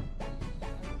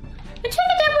 I take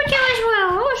it up with you as well.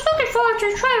 I was looking forward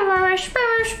to trying my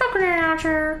spoken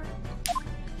announcer.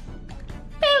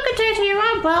 Well, good day to you.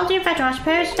 I'm well, the event I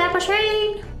suppose that was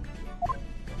rain.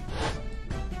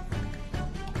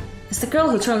 It's the girl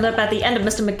who turned up at the end of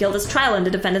Mr. McGilda's trial in the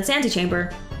defendant's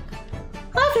antechamber.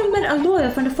 I've never met a lawyer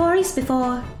from the Far East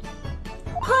before.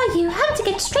 Why, you having to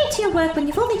get straight to your work when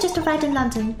you've only just arrived in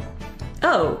London?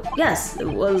 Oh, yes, it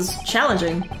was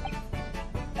challenging.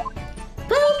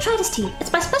 Well, try this tea.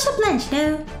 It's my special blend, you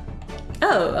know.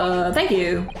 Oh, thank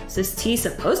you. Is this tea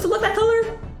supposed to look that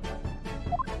color?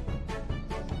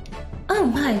 Oh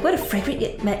my, what a fragrant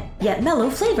yet mellow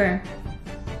flavor.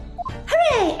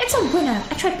 Hooray! It's a winner!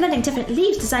 I tried blending different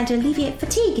leaves designed to alleviate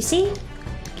fatigue, you see.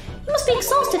 You must be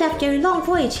exhausted after your long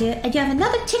voyage here, and you have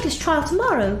another ticklish trial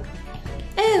tomorrow.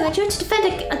 Oh, and you're to defend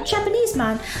a Japanese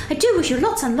man. I do wish you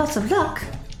lots and lots of luck.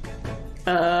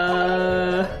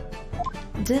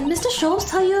 Did Mr. Schultz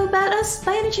tell you about us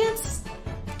by any chance?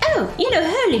 Oh, you know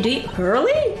Hurley, do you?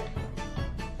 Hurley?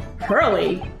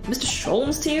 Hurley? Mr.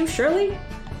 Sholmes' team, surely?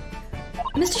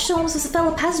 Mr. Sholmes was a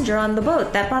fellow passenger on the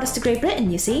boat that brought us to Great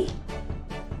Britain, you see.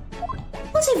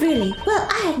 Was he really? Well,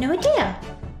 I had no idea.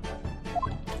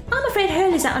 I'm afraid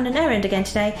Hurley's out on an errand again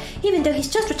today, even though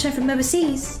he's just returned from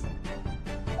overseas.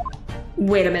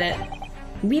 Wait a minute.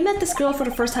 We met this girl for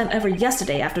the first time ever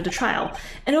yesterday after the trial,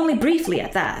 and only briefly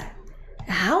at that.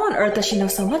 How on earth does she know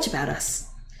so much about us?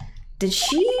 Did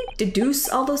she deduce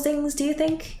all those things, do you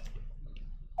think?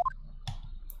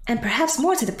 And perhaps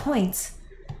more to the point,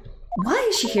 why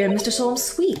is she here in Mr. Solom's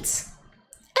suite?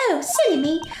 Oh, silly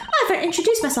me! I haven't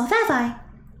introduced myself, have I?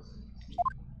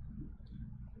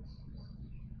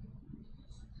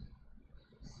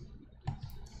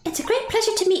 It's a great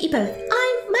pleasure to meet you both.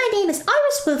 My name is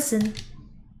Iris Wilson.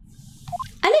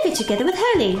 I live here together with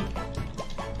Hurley.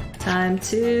 Time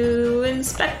to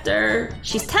inspect her.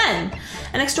 She's 10,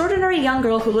 an extraordinary young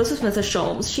girl who lives with Mrs.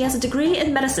 Sholmes. She has a degree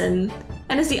in medicine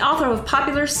and is the author of a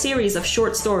popular series of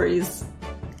short stories.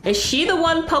 Is she the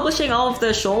one publishing all of the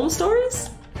Sholmes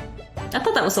stories? I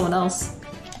thought that was someone else.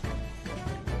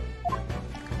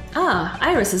 Ah,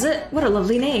 Iris, is it? What a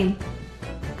lovely name.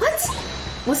 What?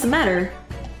 What's the matter?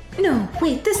 No,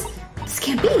 wait, this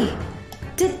can't be.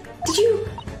 Did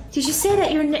you say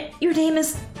that your name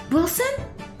is Wilson?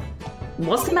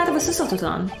 What's the matter with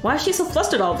Susato-san? Why is she so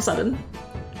flustered all of a sudden?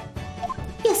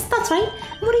 Yes, that's right.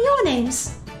 What are your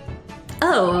names?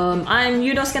 Oh, I'm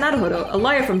Yunosuke Naruhodo, a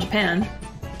lawyer from Japan.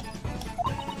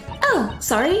 Oh,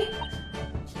 sorry.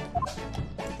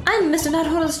 I'm Mr.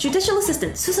 Naruhodo's judicial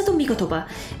assistant, Susato Mikotoba.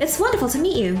 It's wonderful to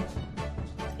meet you.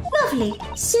 Lovely.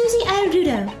 Susie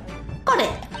Arudo. Got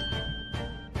it.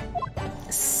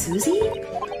 Susie?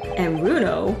 And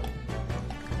Runo?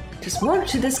 There's more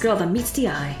to this girl than meets the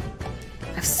eye.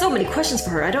 I have so many questions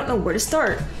for her, I don't know where to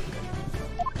start.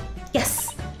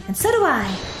 Yes, and so do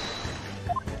I.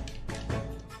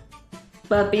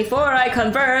 But before I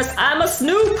converse, I'm a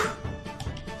snoop!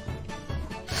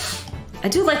 I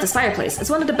do like this fireplace. It's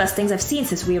one of the best things I've seen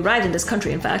since we arrived in this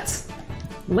country, in fact.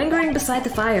 Lingering beside the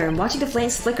fire and watching the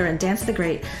flames flicker and dance in the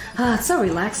grate. Ah, it's so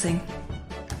relaxing.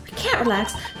 I can't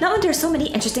relax, not when there are so many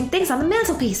interesting things on the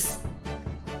mantelpiece.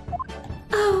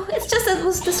 Oh, it's just as it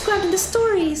was described in the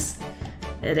stories.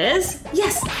 It is?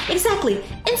 Yes, exactly.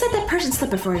 Inside that Persian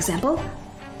slipper, for example.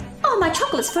 All my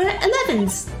chocolates for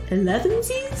 11s.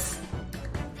 11sies?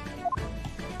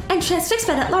 And transfixed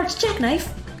by that large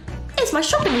jackknife. It's my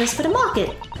shopping list for the market.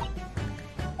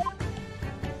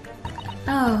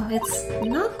 Oh, it's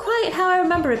not quite how I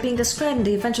remember it being described in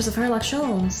the Adventures of Sherlock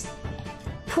Holmes.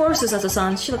 Poor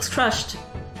Susato-san, she looks crushed.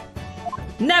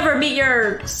 Never meet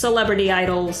your celebrity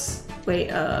idols.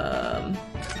 Wait,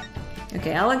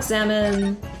 okay, I'll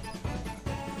examine...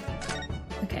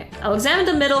 Okay, I'll examine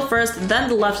the middle first, then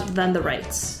the left, then the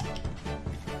right.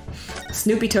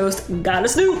 Snoopy Toast, gotta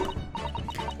snoop!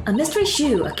 A mystery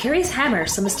shoe, a curious hammer,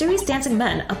 some mysterious dancing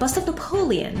men, a bust of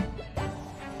Napoleon.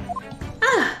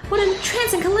 Ah, what an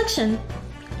entrancing collection!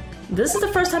 This is the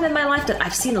first time in my life that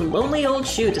I've seen a lonely old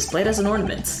shoe displayed as an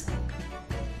ornament.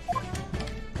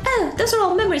 Oh, those are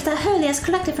all memories that Hurley has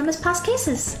collected from his past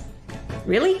cases.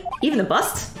 Really? Even a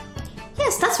bust?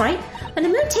 Yes, that's right. When the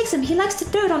moon takes him, he likes to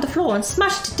throw it on the floor and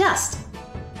smash it to dust.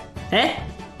 Eh?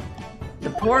 The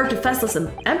poor defenseless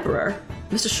emperor?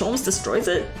 Mr. Sholmes destroys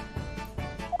it?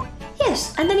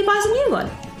 Yes, and then he buys a new one.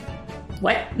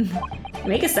 What? You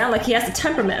make it sound like he has the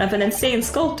temperament of an insane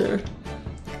sculptor.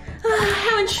 Ah,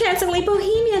 how entrancingly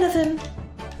bohemian of him.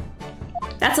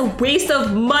 That's a waste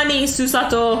of money,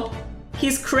 Susato!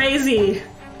 He's crazy!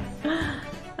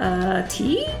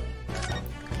 Tea?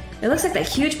 It looks like that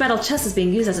huge metal chest is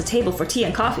being used as a table for tea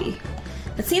and coffee.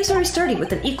 It seems very sturdy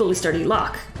with an equally sturdy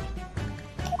lock.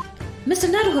 Mr.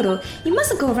 Naruhodo, you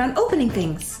mustn't go around opening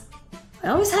things. I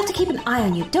always have to keep an eye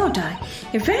on you, don't I?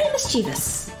 You're very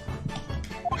mischievous.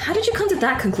 How did you come to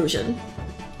that conclusion?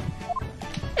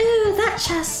 Ooh, that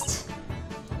chest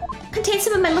contains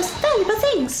some of my most valuable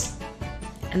things.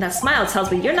 And that smile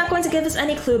tells me you're not going to give us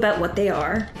any clue about what they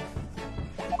are.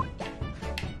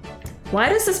 Why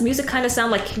does this music kind of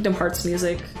sound like Kingdom Hearts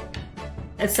music?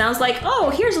 It sounds like, oh,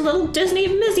 here's a little Disney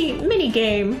mini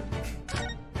game.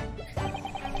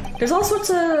 There's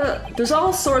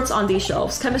all sorts on these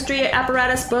shelves. Chemistry,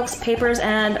 apparatus, books, papers,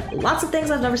 and lots of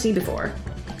things I've never seen before.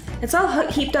 It's all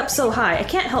heaped up so high, I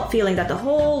can't help feeling that the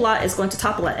whole lot is going to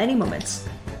topple at any moment.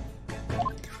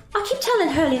 I'll keep telling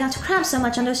Hurley not to cram so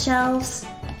much on those shelves.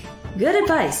 Good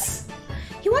advice.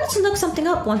 He wanted to look something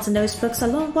up once in those books a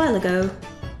long while ago.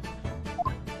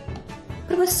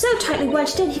 But it was so tightly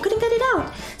wedged in he couldn't get it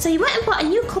out, so he went and bought a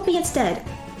new copy instead.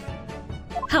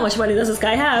 How much money does this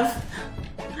guy have?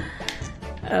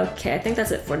 Okay, I think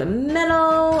that's it for the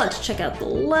middle. Let's check out the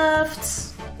left.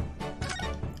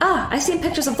 Ah, I've seen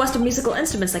pictures of Western musical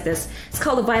instruments like this. It's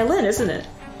called a violin, isn't it?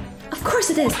 Of course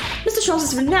it is! Mr. Sholmes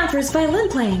is renowned for his violin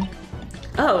playing.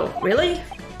 Oh, really?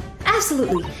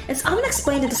 Absolutely. It's often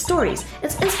explained in the stories.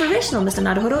 It's inspirational, Mr.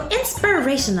 Naruhodo.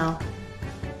 Inspirational.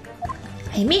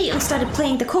 I immediately started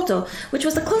playing the koto, which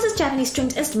was the closest Japanese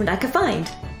stringed instrument I could find.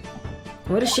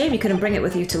 What a shame you couldn't bring it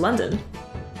with you to London.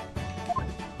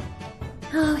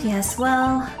 Oh yes,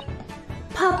 well...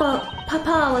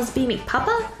 Papa was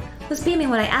beaming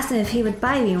when I asked him if he would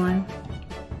buy me one.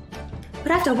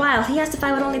 But after a while, he asked if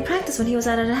I would only practice when he was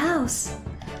out of the house.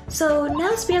 So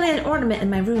now it's merely an ornament in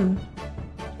my room.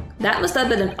 That must have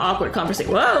been an awkward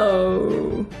conversation.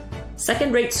 Whoa!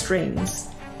 Second-rate strings.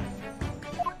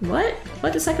 What?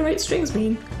 What does second-rate strings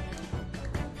mean?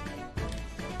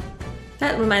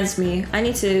 That reminds me, I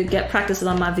need to get practicing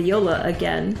on my viola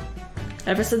again.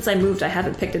 Ever since I moved, I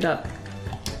haven't picked it up.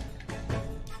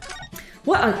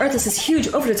 What on earth is this huge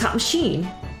over-the-top machine?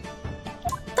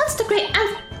 That's the great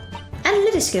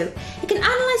analytoscope. It can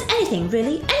analyze anything,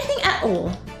 really. Anything at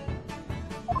all.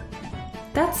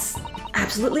 That's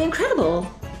absolutely incredible.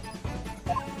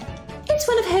 It's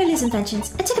one of Hurley's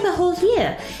inventions. It took him a whole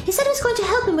year. He said it was going to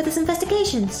help him with his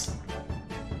investigations.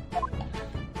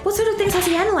 What sort of things has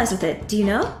he analyzed with it? Do you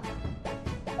know?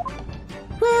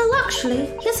 Well, actually,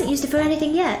 he hasn't used it for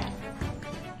anything yet.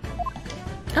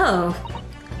 Oh,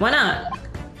 why not?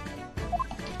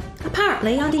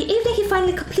 Apparently, on the evening he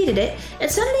finally completed it, it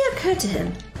suddenly occurred to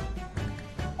him.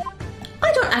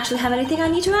 I don't actually have anything I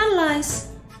need to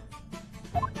analyze.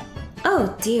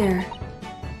 Oh dear.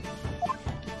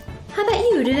 How about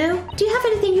you, Duno? Do you have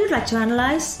anything you'd like to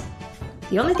analyze?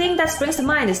 The only thing that springs to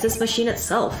mind is this machine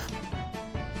itself.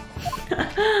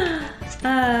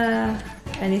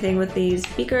 Anything with these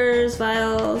beakers,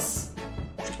 vials?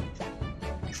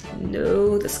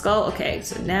 No, the skull. Okay,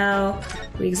 so now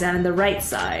we examine the right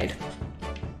side.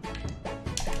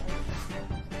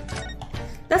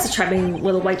 That's a charming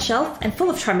little white shelf, and full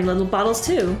of charming little bottles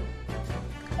too.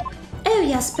 Oh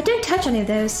yes, but don't touch any of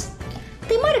those.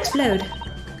 They might explode.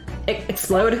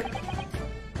 Explode?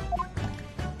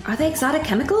 Are they exotic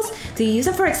chemicals? Do you use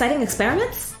them for exciting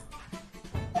experiments?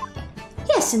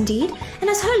 Yes, indeed, and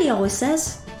as Hurley always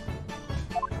says,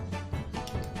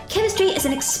 chemistry is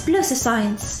an explosive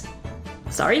science.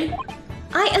 Sorry?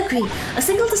 I agree. A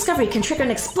single discovery can trigger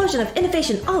an explosion of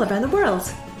innovation all around the world.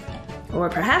 Or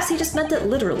perhaps he just meant it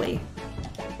literally.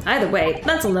 Either way,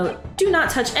 mental note, do not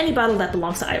touch any bottle that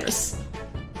belongs to Iris.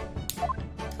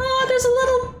 Oh, there's a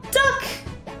little duck!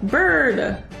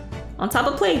 Bird! On top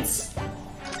of plates.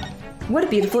 What a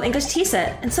beautiful English tea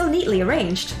set, and so neatly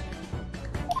arranged.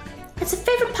 It's a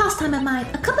favorite pastime of mine,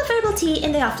 a cup of herbal tea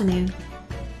in the afternoon.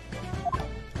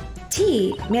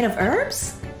 Tea made of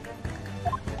herbs?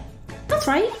 That's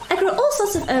right, I grow all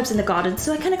sorts of herbs in the garden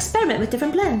so I can experiment with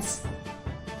different blends.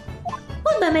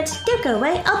 One moment, don't go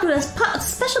away, I'll brew as part of a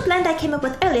special blend I came up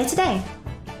with earlier today.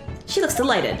 She looks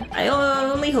delighted. I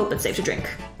only hope it's safe to drink.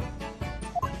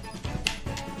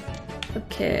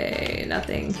 Okay,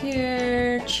 nothing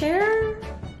here. Chair?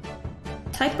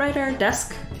 Typewriter?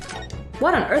 Desk?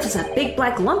 What on earth is that big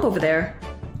black lump over there?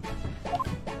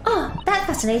 Oh, that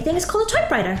fascinating thing is called a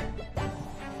typewriter.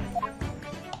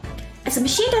 It's a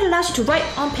machine that allows you to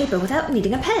write on paper without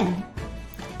needing a pen.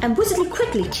 And wizardly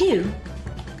quickly, too.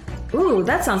 Ooh,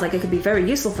 that sounds like it could be very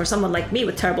useful for someone like me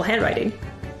with terrible handwriting.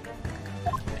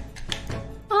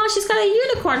 Oh, she's got a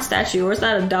unicorn statue, or is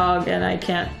that a dog? And I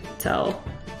can't tell.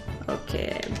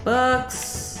 Okay,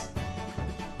 books.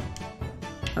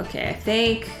 Okay, I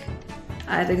think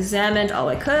I've examined all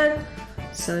I could.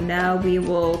 So now we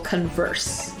will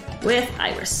converse with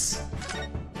Iris.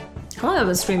 How long have I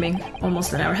been streaming?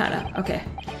 Almost an hour, Hannah. Okay.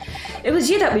 It was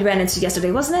you that we ran into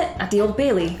yesterday, wasn't it? At the Old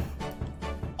Bailey.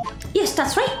 Yes,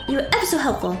 that's right. You were ever so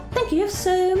helpful. Thank you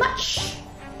so much.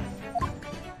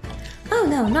 Oh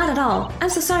no, not at all. I'm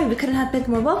so sorry we couldn't have been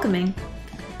more welcoming.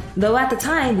 Though at the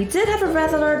time, we did have a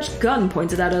rather large gun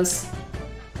pointed at us.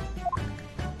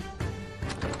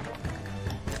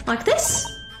 Like this?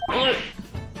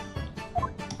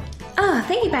 Ah,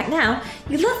 thinking back now,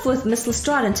 you left with Miss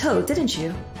Lestrade in tow, didn't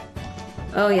you?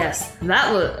 Oh yes,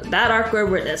 that awkward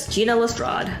witness, Gina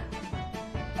Lestrade.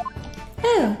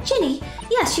 Oh, Ginny.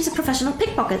 Yes, she's a professional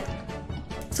pickpocket.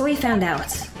 So we found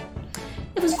out.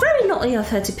 It was very naughty of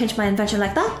her to pinch my invention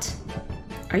like that.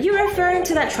 Are you referring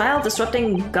to that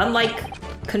trial-disrupting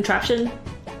gun-like contraption?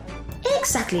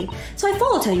 Exactly. So I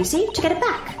followed her, you see, to get it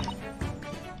back.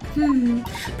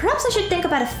 Perhaps I should think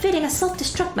about fitting a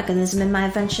self-destruct mechanism in my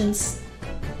inventions.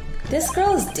 This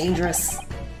girl is dangerous.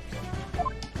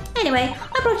 Anyway,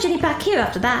 I brought Ginny back here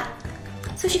after that,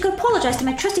 so she could apologize to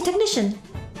my trusty technician.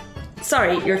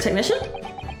 Sorry, your technician?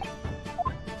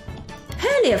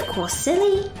 Hurley, of course,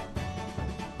 silly.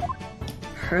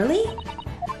 Hurley?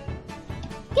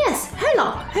 Yes,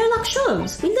 Herlock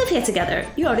Sholmes. We live here together.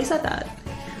 You already said that.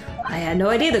 I had no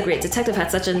idea the great detective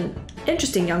had such an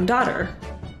interesting young daughter.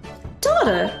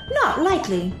 Daughter? Not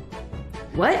likely.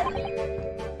 What?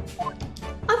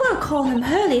 I wouldn't call him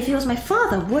Hurley if he was my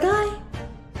father, would I?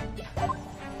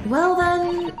 Well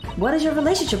then, what is your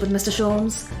relationship with Mr.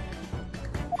 Sholmes?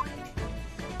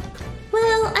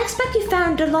 Well, I expect you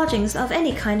found the lodgings of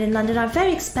any kind in London are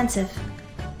very expensive.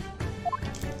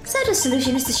 So the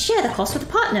solution is to share the cost with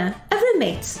a partner, a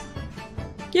roommate.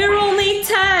 You're only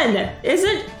 10!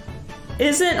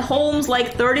 Isn't Holmes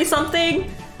like 30-something?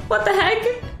 What the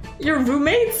heck? You're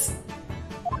roommates?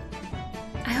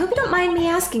 I hope you don't mind me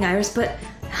asking, Iris, but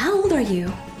how old are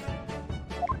you?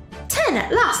 10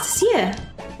 at last this year.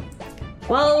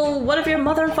 Well, what of your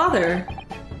mother and father?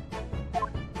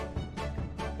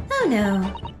 Oh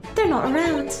no, they're not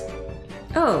around.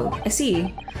 Oh, I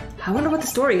see. I wonder what the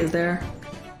story is there.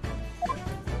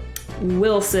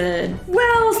 Wilson!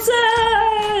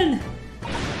 Wilson!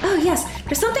 Oh yes,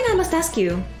 there's something I must ask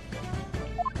you.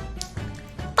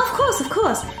 Of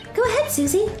course. Go ahead,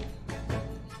 Susie.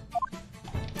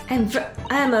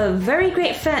 I'm a very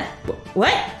great fan.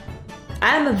 What?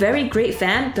 I'm a very great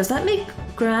fan? Does that make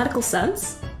grammatical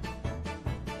sense?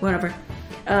 Whatever.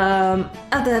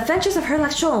 Of the Adventures of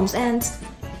Herlock Sholmes and...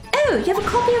 Oh, you have a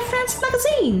copy of Francis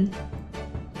magazine!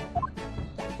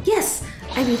 Yes,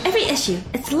 I read every issue.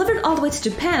 It's delivered all the way to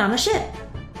Japan on a ship.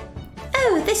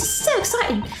 Oh, this is so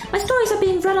exciting! My stories are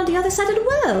being read on the other side of the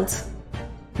world!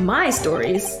 My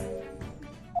stories?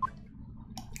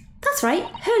 That's right.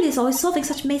 Hurley is always solving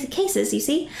such amazing cases, you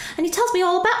see, and he tells me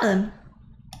all about them.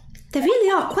 They really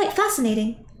are quite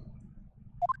fascinating.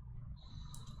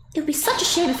 It would be such a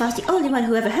shame if I was the only one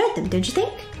who ever heard them, don't you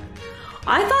think?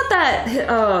 I thought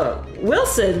that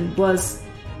Wilson was...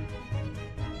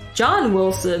 John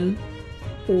Wilson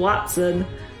Watson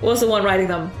was the one writing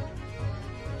them.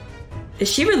 Is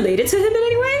she related to him in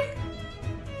any way?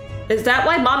 Is that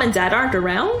why Mom and Dad aren't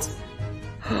around?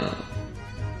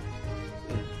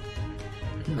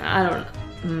 I don't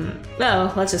know.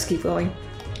 Well, let's just keep going.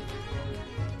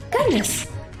 Goodness!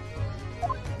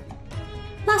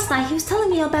 Last night he was telling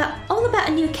me all about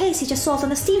a new case he just solved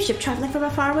on a steamship traveling from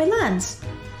a faraway lands.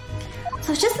 So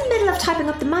I was just in the middle of typing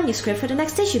up the manuscript for the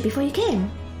next issue before you came.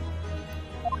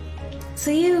 So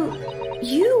you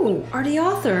are the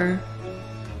author.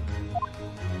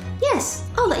 Yes,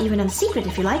 I'll let you in on the secret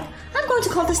if you like. I'm going to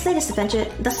call this latest adventure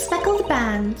The Speckled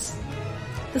Bands.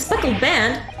 The Speckled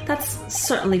Band? That's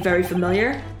certainly very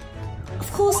familiar.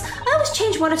 Of course, I always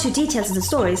change one or two details in the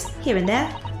stories, here and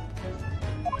there.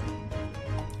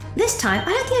 This time,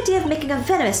 I had the idea of making a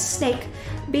venomous snake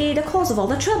be the cause of all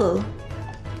the trouble.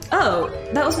 Oh,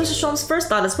 that was Mr. Sholm's first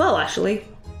thought as well, actually.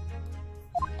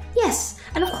 Yes,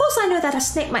 and of course I know that a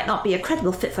snake might not be a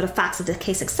credible fit for the facts of the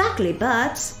case exactly,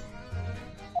 but...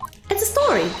 it's a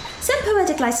story. Some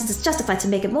poetic license is justified to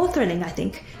make it more thrilling, I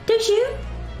think. Don't you?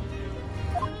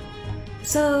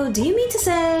 So, do you mean to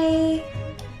say...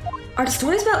 are the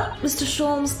stories about Mr.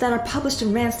 Sholmes that are published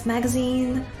in Rand's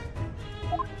magazine...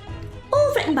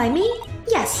 all written by me?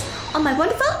 Yes, on my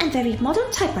wonderful and very modern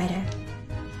typewriter.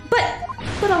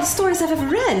 But all the stories I've ever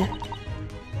read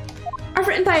are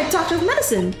written by a doctor of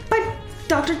medicine, by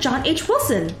Dr. John H.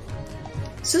 Wilson.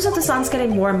 Susato-san's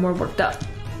getting more and more worked up.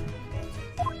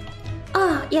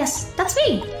 Ah, yes, that's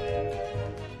me.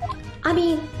 I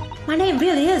mean, my name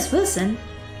really is Wilson.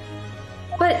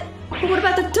 But what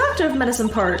about the doctor of medicine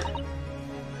part?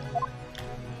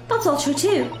 That's all true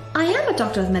too. I am a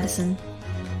doctor of medicine.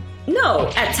 No,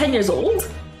 at 10 years old?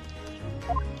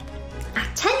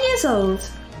 At 10 years old.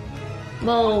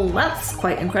 Well, that's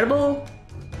quite incredible.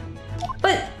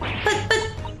 But,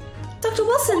 Dr.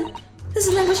 Wilson, this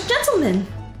is Language Gentleman.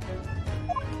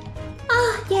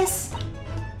 Ah, yes.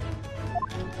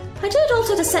 I did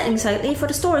alter the setting slightly for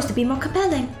the stories to be more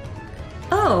compelling.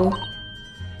 Oh.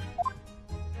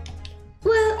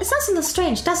 Well, it sounds a little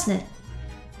strange, doesn't it?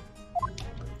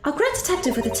 A great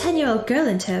detective with a 10-year-old girl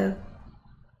in tow.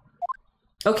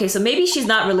 Okay, so maybe she's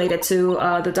not related to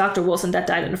the Dr. Wilson that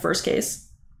died in the first case.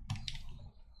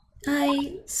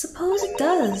 I suppose it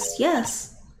does,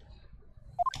 yes.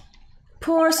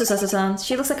 Poor Susato-san.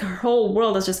 She looks like her whole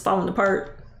world has just fallen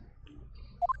apart.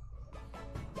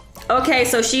 Okay,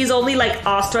 so she's only like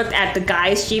awestruck at the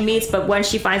guys she meets, but when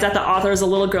she finds out the author is a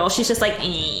little girl, she's just like,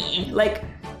 eh. Like,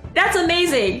 that's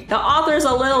amazing! The author's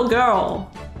a little girl.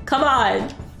 Come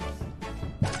on.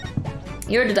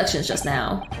 Your deductions just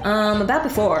now. About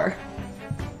before.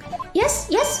 Yes,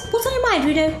 what's on your mind,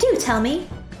 Rudo? Do tell me.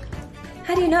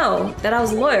 How do you know that I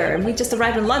was a lawyer and we just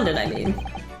arrived in London, I mean?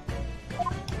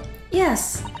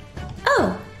 Yes.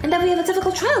 Oh, and that we have a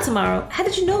difficult trial tomorrow. How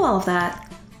did you know all of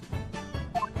that?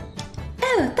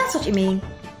 Oh, that's what you mean.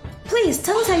 Please,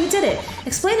 tell us how you did it.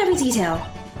 Explain every detail.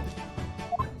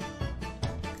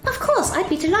 Of course, I'd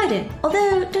be delighted,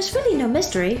 although there's really no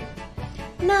mystery.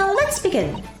 Now, let's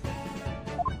begin.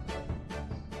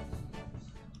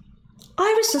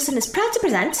 Iris Wilson is proud to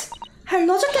present her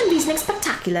logic and reasoning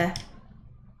spectacular.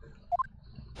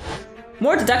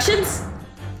 More deductions?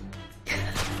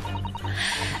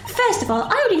 First of all, I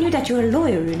already knew that you were a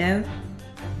lawyer, you know.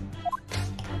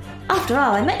 After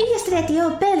all, I met you yesterday at the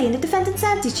Old Bailey in the defendant's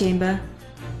antechamber.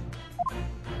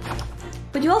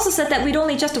 But you also said that we'd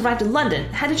only just arrived in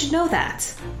London. How did you know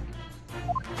that?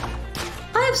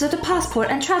 I observed a passport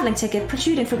and traveling ticket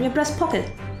protruding from your breast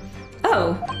pocket.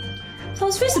 Oh. So I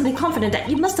was reasonably confident that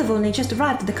you must have only just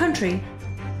arrived in the country.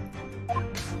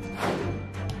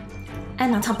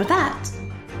 And on top of that,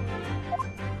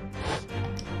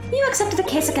 you accepted the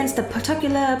case against the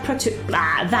particular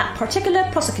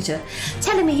prosecutor,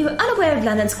 telling me you were unaware of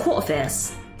London's court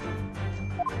affairs.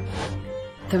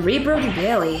 The Reaper of the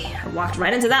Bailey. I walked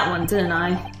right into that one, didn't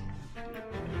I?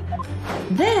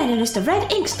 Then I noticed a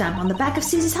red ink stamp on the back of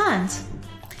Susie's hand.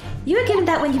 You were given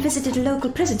that when you visited a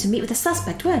local prison to meet with a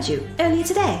suspect, weren't you? Earlier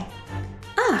today.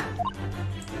 Ah.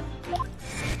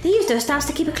 They used those stamps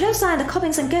to keep a close eye on the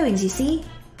comings and goings, you see.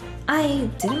 I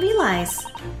didn't realize.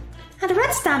 And a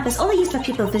red stamp is only used by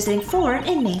people visiting foreign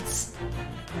inmates.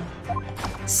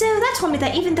 So that told me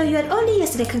that even though you had only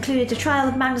yesterday concluded the trial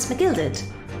of Magnus McGilded,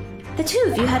 the two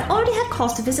of you had already had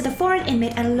cause to visit a foreign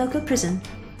inmate at a local prison.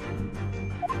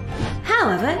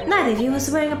 However, neither of you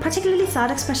was wearing a particularly sad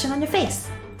expression on your face.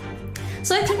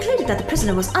 So I concluded that the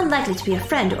prisoner was unlikely to be a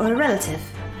friend or a relative.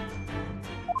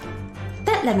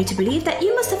 That led me to believe that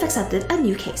you must have accepted a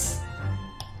new case.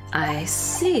 I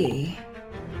see.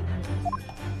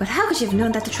 But how could you have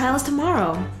known that the trial is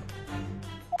tomorrow?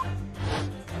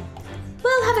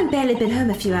 Well, having barely been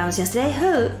home a few hours yesterday,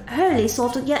 Hurley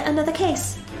solved yet another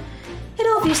case. It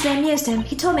obviously amused him.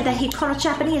 He told me that he'd caught a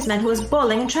Japanese man who was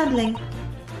bawling and trembling.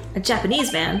 A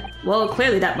Japanese man? Well,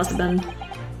 clearly that must have been...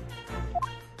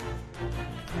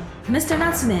 Mr.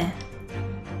 Natsume.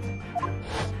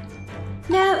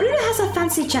 Now, Ruru has a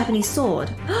fancy Japanese sword.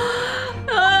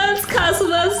 Oh, it's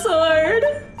Kasuma's sword!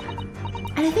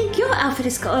 And I think your outfit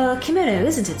is kimono,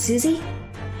 isn't it, Susie?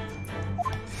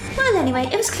 Well, anyway,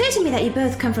 it was clear to me that you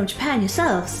both come from Japan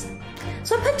yourselves.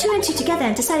 So I put two and two together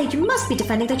and decided you must be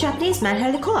defending the Japanese man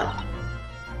Hurley caught.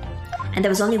 And there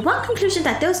was only one conclusion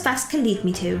that those facts can lead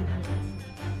me to.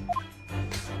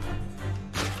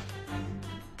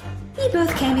 You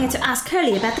both came here to ask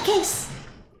Hurley about the case.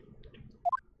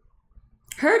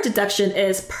 Her deduction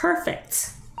is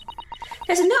perfect.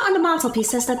 There's a note on the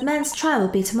mantelpiece that says that man's trial will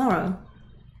be tomorrow.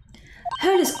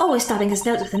 Hurley's always stabbing his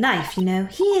nose with a knife, you know.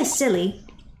 He is silly.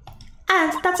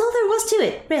 And that's all there was to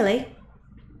it, really.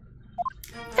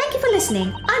 Thank you for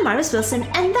listening. I'm Iris Wilson,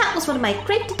 and that was one of my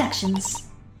great deductions.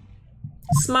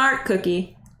 Smart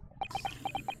cookie.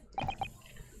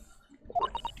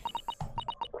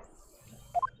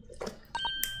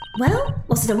 Well,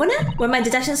 was it a winner? Were my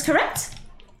deductions correct?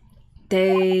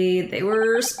 They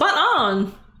were spot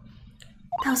on.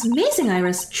 That was amazing,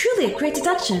 Iris. Truly a great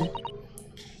deduction.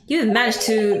 You managed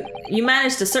to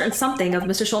discern something of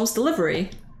Mr. Sholm's delivery.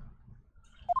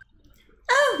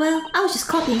 Oh, well, I was just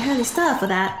copying Hurley's style for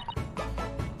that.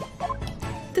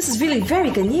 This is really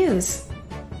very good news.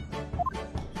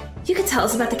 You could tell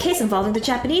us about the case involving the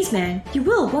Japanese man. You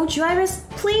will, won't you, Iris?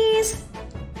 Please?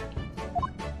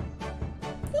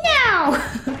 No!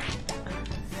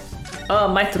 Oh,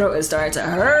 my throat is starting to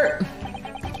hurt.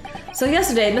 So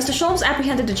yesterday, Mr. Sholmes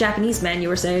apprehended the Japanese man, you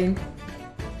were saying?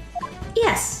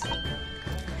 Yes.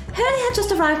 Hurley had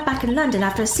just arrived back in London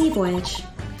after a sea voyage.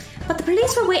 But the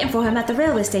police were waiting for him at the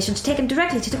railway station to take him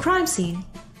directly to the crime scene.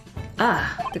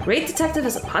 Ah, the great detective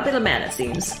is a popular man, it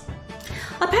seems.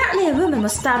 Apparently a woman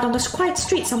was stabbed on this quiet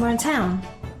street somewhere in town.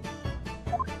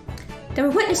 There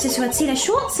were witnesses who had seen a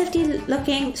short,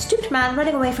 shifty-looking, stooped man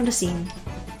running away from the scene.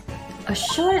 A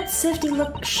short,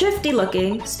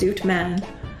 shifty-looking, stooped man.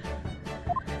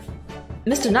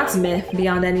 Mr. Natsume,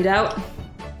 beyond any doubt.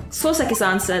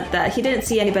 Soseki-san said that he didn't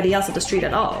see anybody else at the street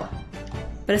at all.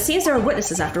 But it seems there were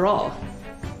witnesses after all.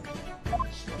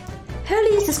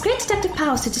 Hurley used his great detective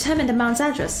powers to determine the man's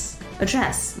address.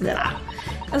 Blah.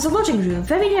 It was a lodging room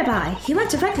very nearby. He went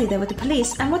directly there with the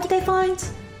police, and what did they find?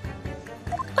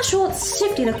 A short,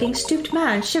 shifty-looking, stooped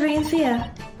man shivering in fear.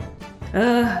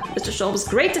 Mr. Sholmes'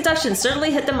 great deduction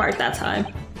certainly hit the mark that time.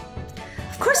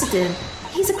 Of course it did.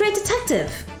 He's a great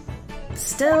detective.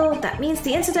 Still, that means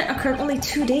the incident occurred only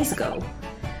 2 days ago.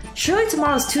 Surely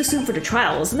tomorrow's too soon for the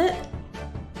trial, isn't it?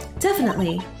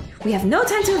 Definitely. We have no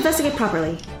time to investigate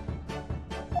properly.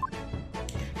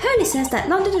 Hurley says that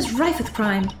London is rife with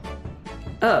crime.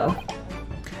 Oh.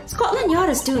 Scotland Yard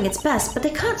is doing its best, but they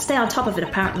can't stay on top of it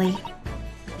apparently.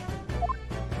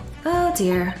 Oh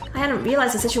dear, I hadn't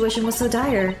realized the situation was so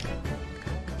dire.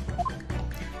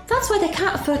 That's why they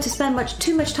can't afford to spend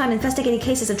too much time investigating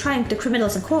cases and trying the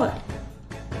criminals in court.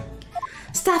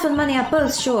 Staff and money are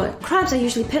both short. Crimes are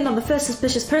usually pinned on the first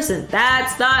suspicious person.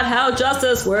 That's not how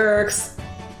justice works.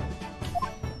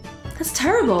 That's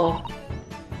terrible.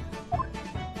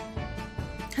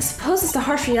 I suppose it's the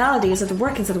harsh realities of the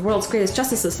workings of the world's greatest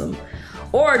justice system.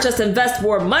 Or just invest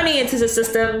more money into the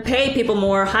system, pay people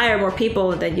more, hire more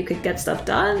people, and then you could get stuff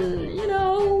done, you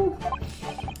know.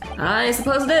 I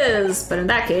suppose it is, but in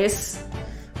that case,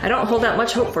 I don't hold out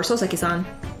much hope for Soseki-san.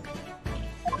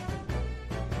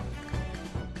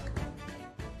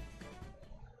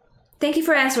 Thank you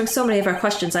for answering so many of our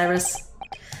questions, Iris.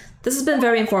 This has been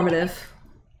very informative.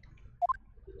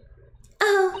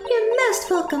 Oh, you're most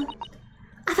welcome.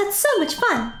 I've had so much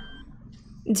fun.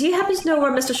 Do you happen to know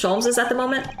where Mr. Sholmes is at the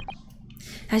moment?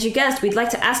 As you guessed, we'd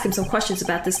like to ask him some questions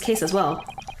about this case as well.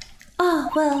 Oh,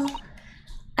 well,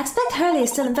 I expect Hurley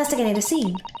is still investigating the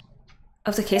scene.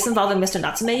 Of the case involving Mr.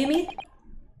 Natsume, you mean?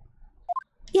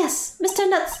 Yes, Mr.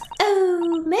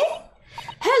 Natsume?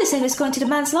 Hurley said he was going to the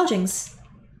man's lodgings.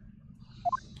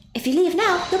 If you leave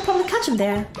now, you'll probably catch him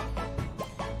there.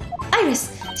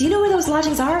 Iris, do you know where those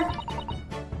lodgings are?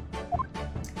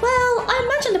 Well, I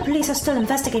imagine the police are still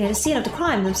investigating the scene of the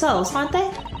crime themselves, aren't they?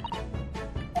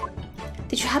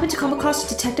 Did Did you happen to come across a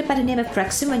detective by the name of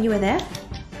Gregson when you were there?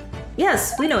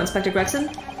 Yes, we know Inspector Gregson.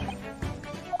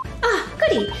 Ah,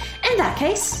 goody. In that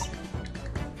case,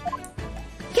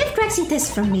 give Grexy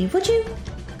this from me, would you?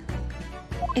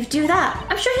 If you do that,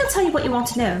 I'm sure he'll tell you what you want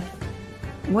to know.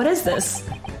 What is this?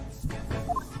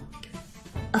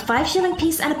 A 5-shilling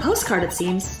piece and a postcard, it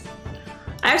seems.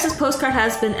 Iris's postcard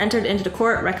has been entered into the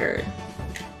court record.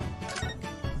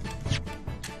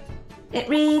 It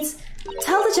reads,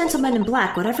 "Tell the gentleman in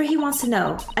black whatever he wants to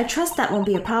know. I trust that won't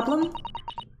be a problem."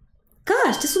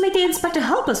 Gosh, this will make the inspector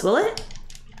help us, will it?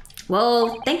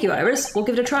 Well, thank you, Iris. We'll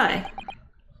give it a try.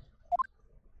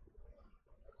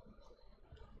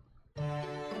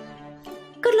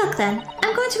 Good luck then.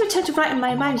 I'm going to return to writing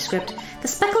my manuscript, The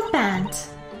Speckled Band.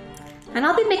 And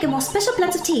I'll be making more special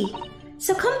blends of tea.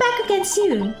 So come back again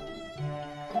soon.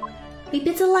 We'd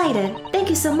be delighted. Thank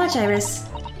you so much, Iris.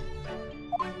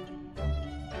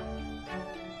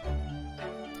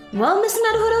 Well, Mr.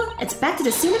 Naruhodo, it's back to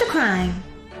the scene of the crime.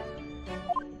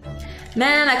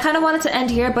 Man, I kind of wanted to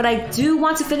end here, but I do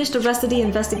want to finish the rest of the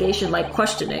investigation, like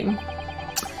questioning.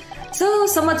 So,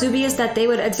 somewhat dubious that they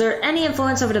would exert any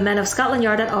influence over the men of Scotland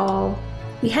Yard at all.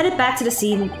 We headed back to the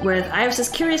scene with Iris's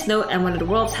curious note and one of the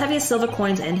world's heaviest silver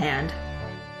coins in hand.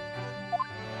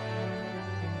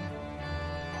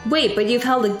 Wait, but you've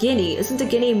held a guinea. Isn't a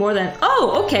guinea more than...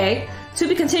 Oh, okay. To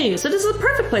be continued. So this is a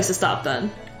perfect place to stop then.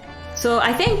 So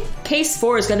I think case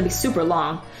 4 is going to be super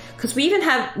long. Because we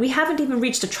haven't even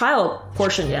reached the trial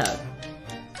portion yet.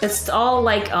 It's all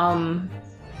like,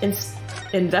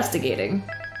 investigating.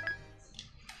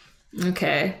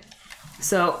 Okay.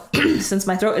 So, since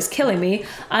my throat is killing me,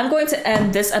 I'm going to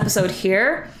end this episode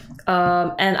here.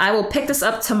 And I will pick this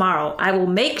up tomorrow. I will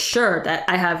make sure that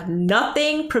I have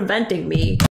nothing preventing me